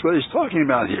midah. That's what he's talking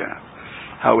about here.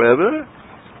 However,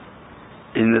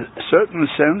 in a certain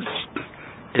sense,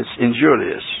 it's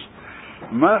injurious.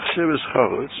 Machshavas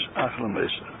Chorutz,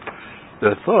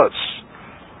 the thoughts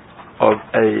of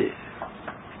a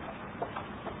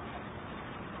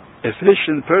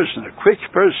efficient person, a quick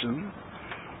person,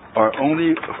 are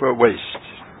only for waste.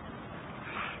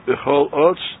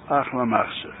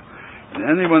 And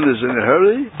anyone is in a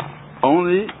hurry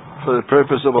only for the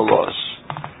purpose of a loss.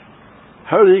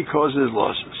 Hurry causes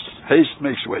losses. Haste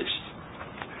makes waste.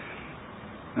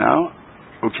 Now,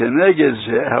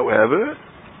 however,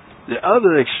 the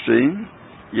other extreme,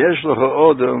 there's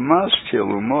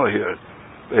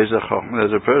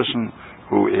a person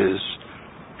who is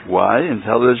wise,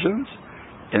 intelligent,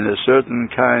 in a certain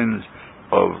kind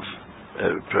of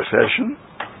profession,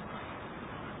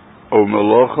 or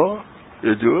malocha,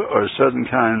 you do, or a certain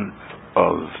kind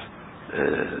of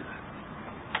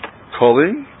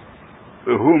calling,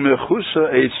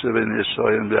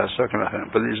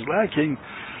 but he's lacking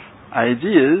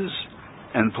ideas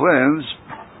and plans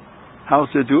how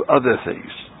to do other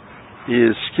things. He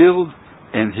is skilled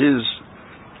in his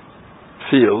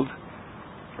field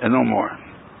and no more.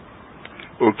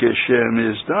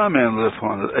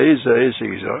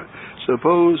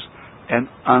 Suppose an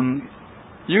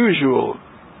unusual,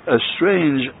 a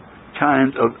strange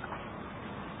kind of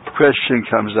question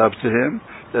comes up to him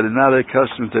that is not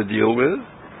accustomed to deal with.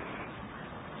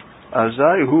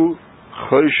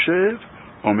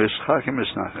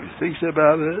 He thinks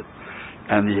about it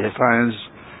and he finds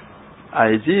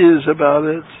ideas about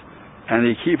it and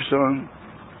he keeps on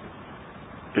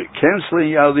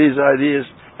cancelling out these ideas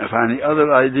and finding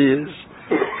other ideas.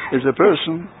 Is a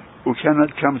person who cannot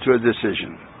come to a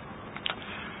decision.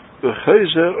 In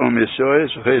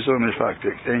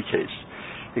case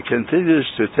he continues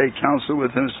to take counsel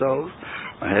with himself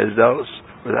and has doubts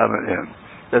without an end.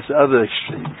 That's the other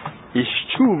extreme. He's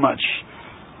too much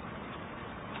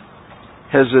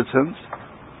hesitant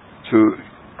to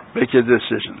make a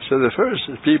decision. So the first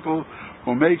is people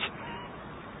who make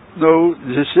no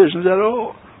decisions at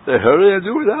all. They hurry and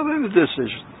do without any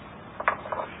decision.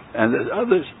 And the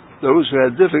others, those who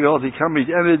have difficulty coming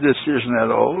to any decision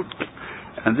at all,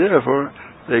 and therefore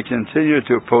they continue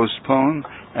to postpone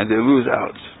and they lose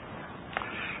out.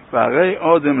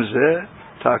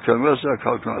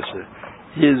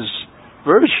 His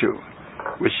virtue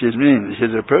which means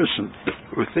he's a person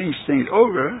who thinks things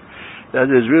over, that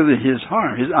is really his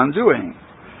harm, his undoing.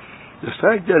 The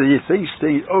fact that he thinks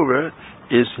things over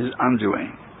is his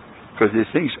undoing, because he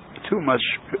thinks too much,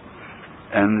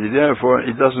 and therefore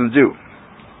he doesn't do.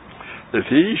 Because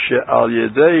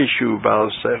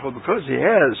he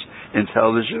has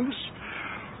intelligence,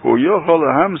 he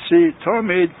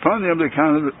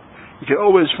can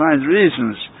always find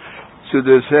reasons to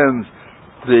defend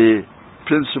the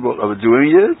principle of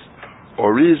doing it,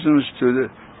 or reasons to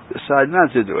decide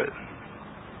not to do it.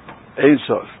 Ein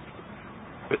Sof,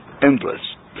 endless.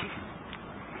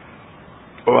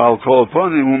 Or I'll call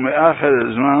upon him,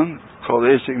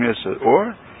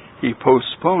 or he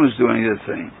postpones doing the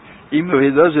thing, even though he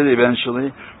does it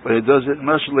eventually, but he does it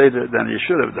much later than he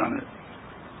should have done it.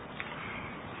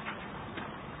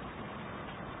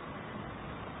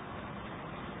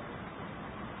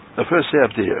 The first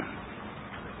chapter here.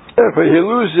 Therefore, he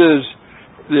loses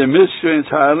the mitzvah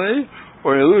entirely,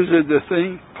 or he loses the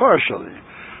thing partially.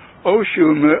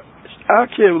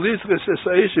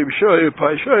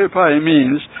 Shoyipai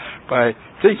means by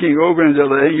thinking over and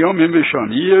delaying. Yomim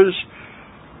Bishon, years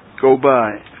go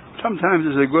by. Sometimes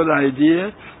it's a good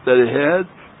idea that he had,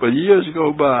 but years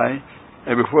go by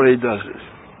and before he does it.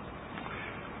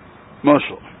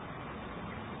 Moshe.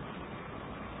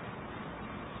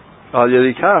 And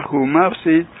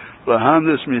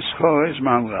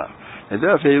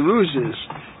therefore he loses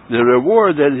the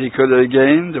reward that he could have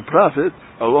gained, the profit,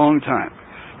 a long time.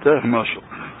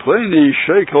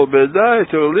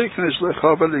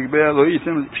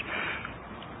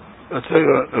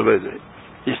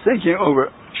 He's thinking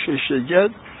over, she should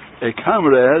get a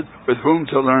comrade with whom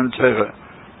to learn Torah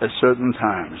at certain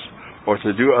times, or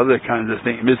to do other kinds of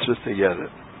things, mitzvahs together.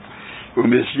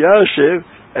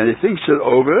 And he thinks it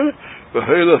over,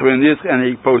 and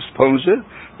he postpones it.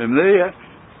 There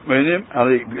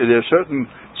are certain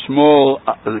small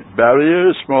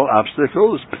barriers, small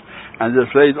obstacles, and he's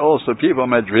afraid also people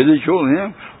might ridicule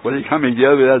him when he's coming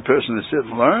together with that person to sit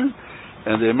and learn,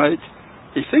 and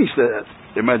he thinks that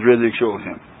they might ridicule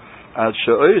him.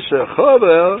 Until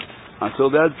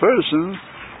that person,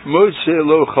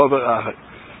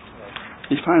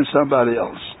 he finds somebody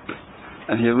else,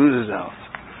 and he loses out.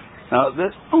 Now,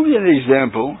 that's only an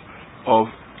example of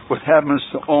what happens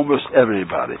to almost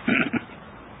everybody.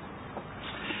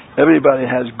 Everybody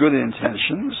has good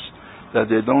intentions that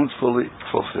they don't fully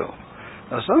fulfill.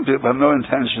 Now, some people have no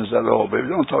intentions at all, but we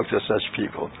don't talk to such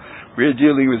people. We're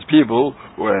dealing with people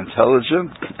who are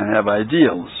intelligent and have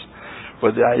ideals,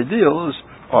 but the ideals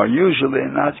are usually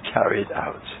not carried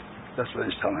out. That's what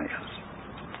he's telling us.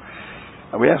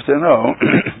 And we have to know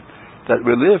that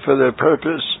we live for the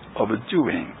purpose of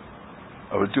doing.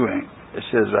 It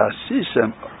says,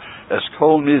 "Asisem es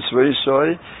kol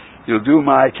mitzvah, you'll do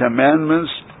my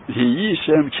commandments,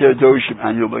 v'yisem kedoshim,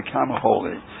 and you'll become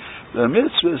holy." The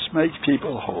mitzvahs make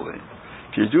people holy.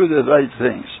 If you do the right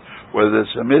things, whether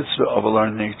it's a mitzvah of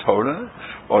learning Torah,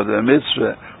 or the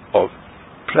mitzvah of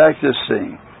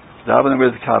practicing davening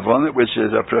with kavanah, which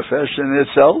is a profession in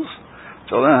itself.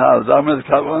 To learn how to daven with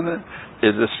kavanah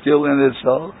is a skill in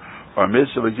itself, or a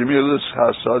mitzvah of gemilus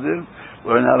chasadim,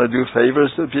 learn how to do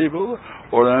favors to people,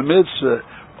 or a mitzvah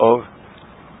of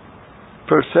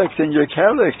perfecting your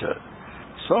character.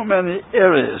 So many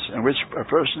areas in which a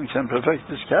person can perfect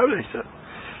his character.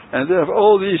 And therefore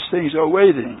all these things are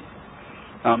waiting.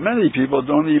 Now many people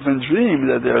don't even dream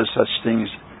that there are such things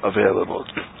available.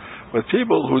 But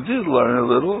people who did learn a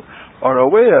little are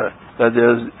aware that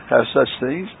there have such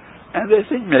things, and they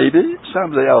think maybe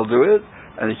someday I'll do it,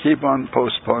 and they keep on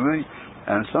postponing,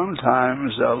 and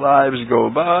sometimes their lives go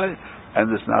by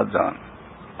and it's not done.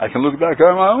 I can look back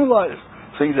on my own life,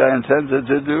 things I intended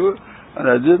to do and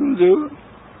I didn't do,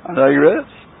 and I regret.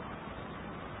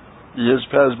 Years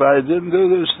pass by, I didn't do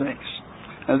those things.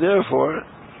 And therefore,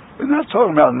 we're not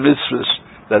talking about mitzvahs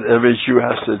that every Jew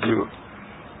has to do.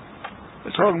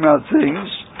 We're talking about things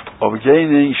of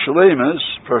gaining shleimus,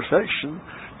 perfection,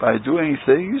 by doing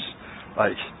things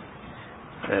like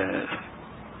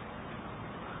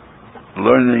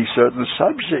learning certain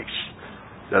subjects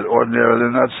that ordinarily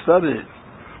not studied,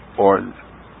 or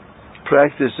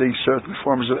practicing certain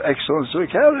forms of excellence of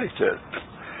character.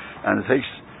 And it takes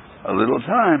a little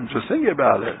time to think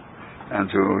about it and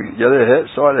to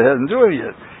start ahead and doing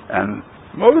it. And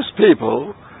most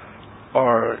people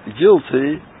are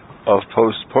guilty of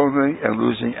postponing and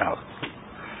losing out.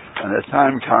 And the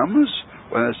time comes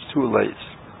when it's too late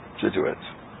to do it.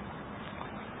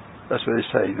 That's what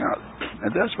he's saying now.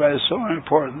 And that's why it's so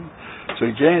important to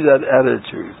gain that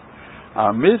attitude.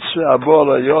 A mitzvah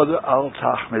abola yoda al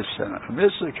tachmisena. A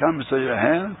mitzvah comes to your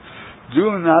hand,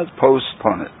 Do not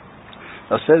postpone it.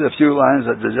 I'll say the few lines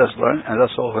that they just learned, and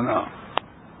that's all for now.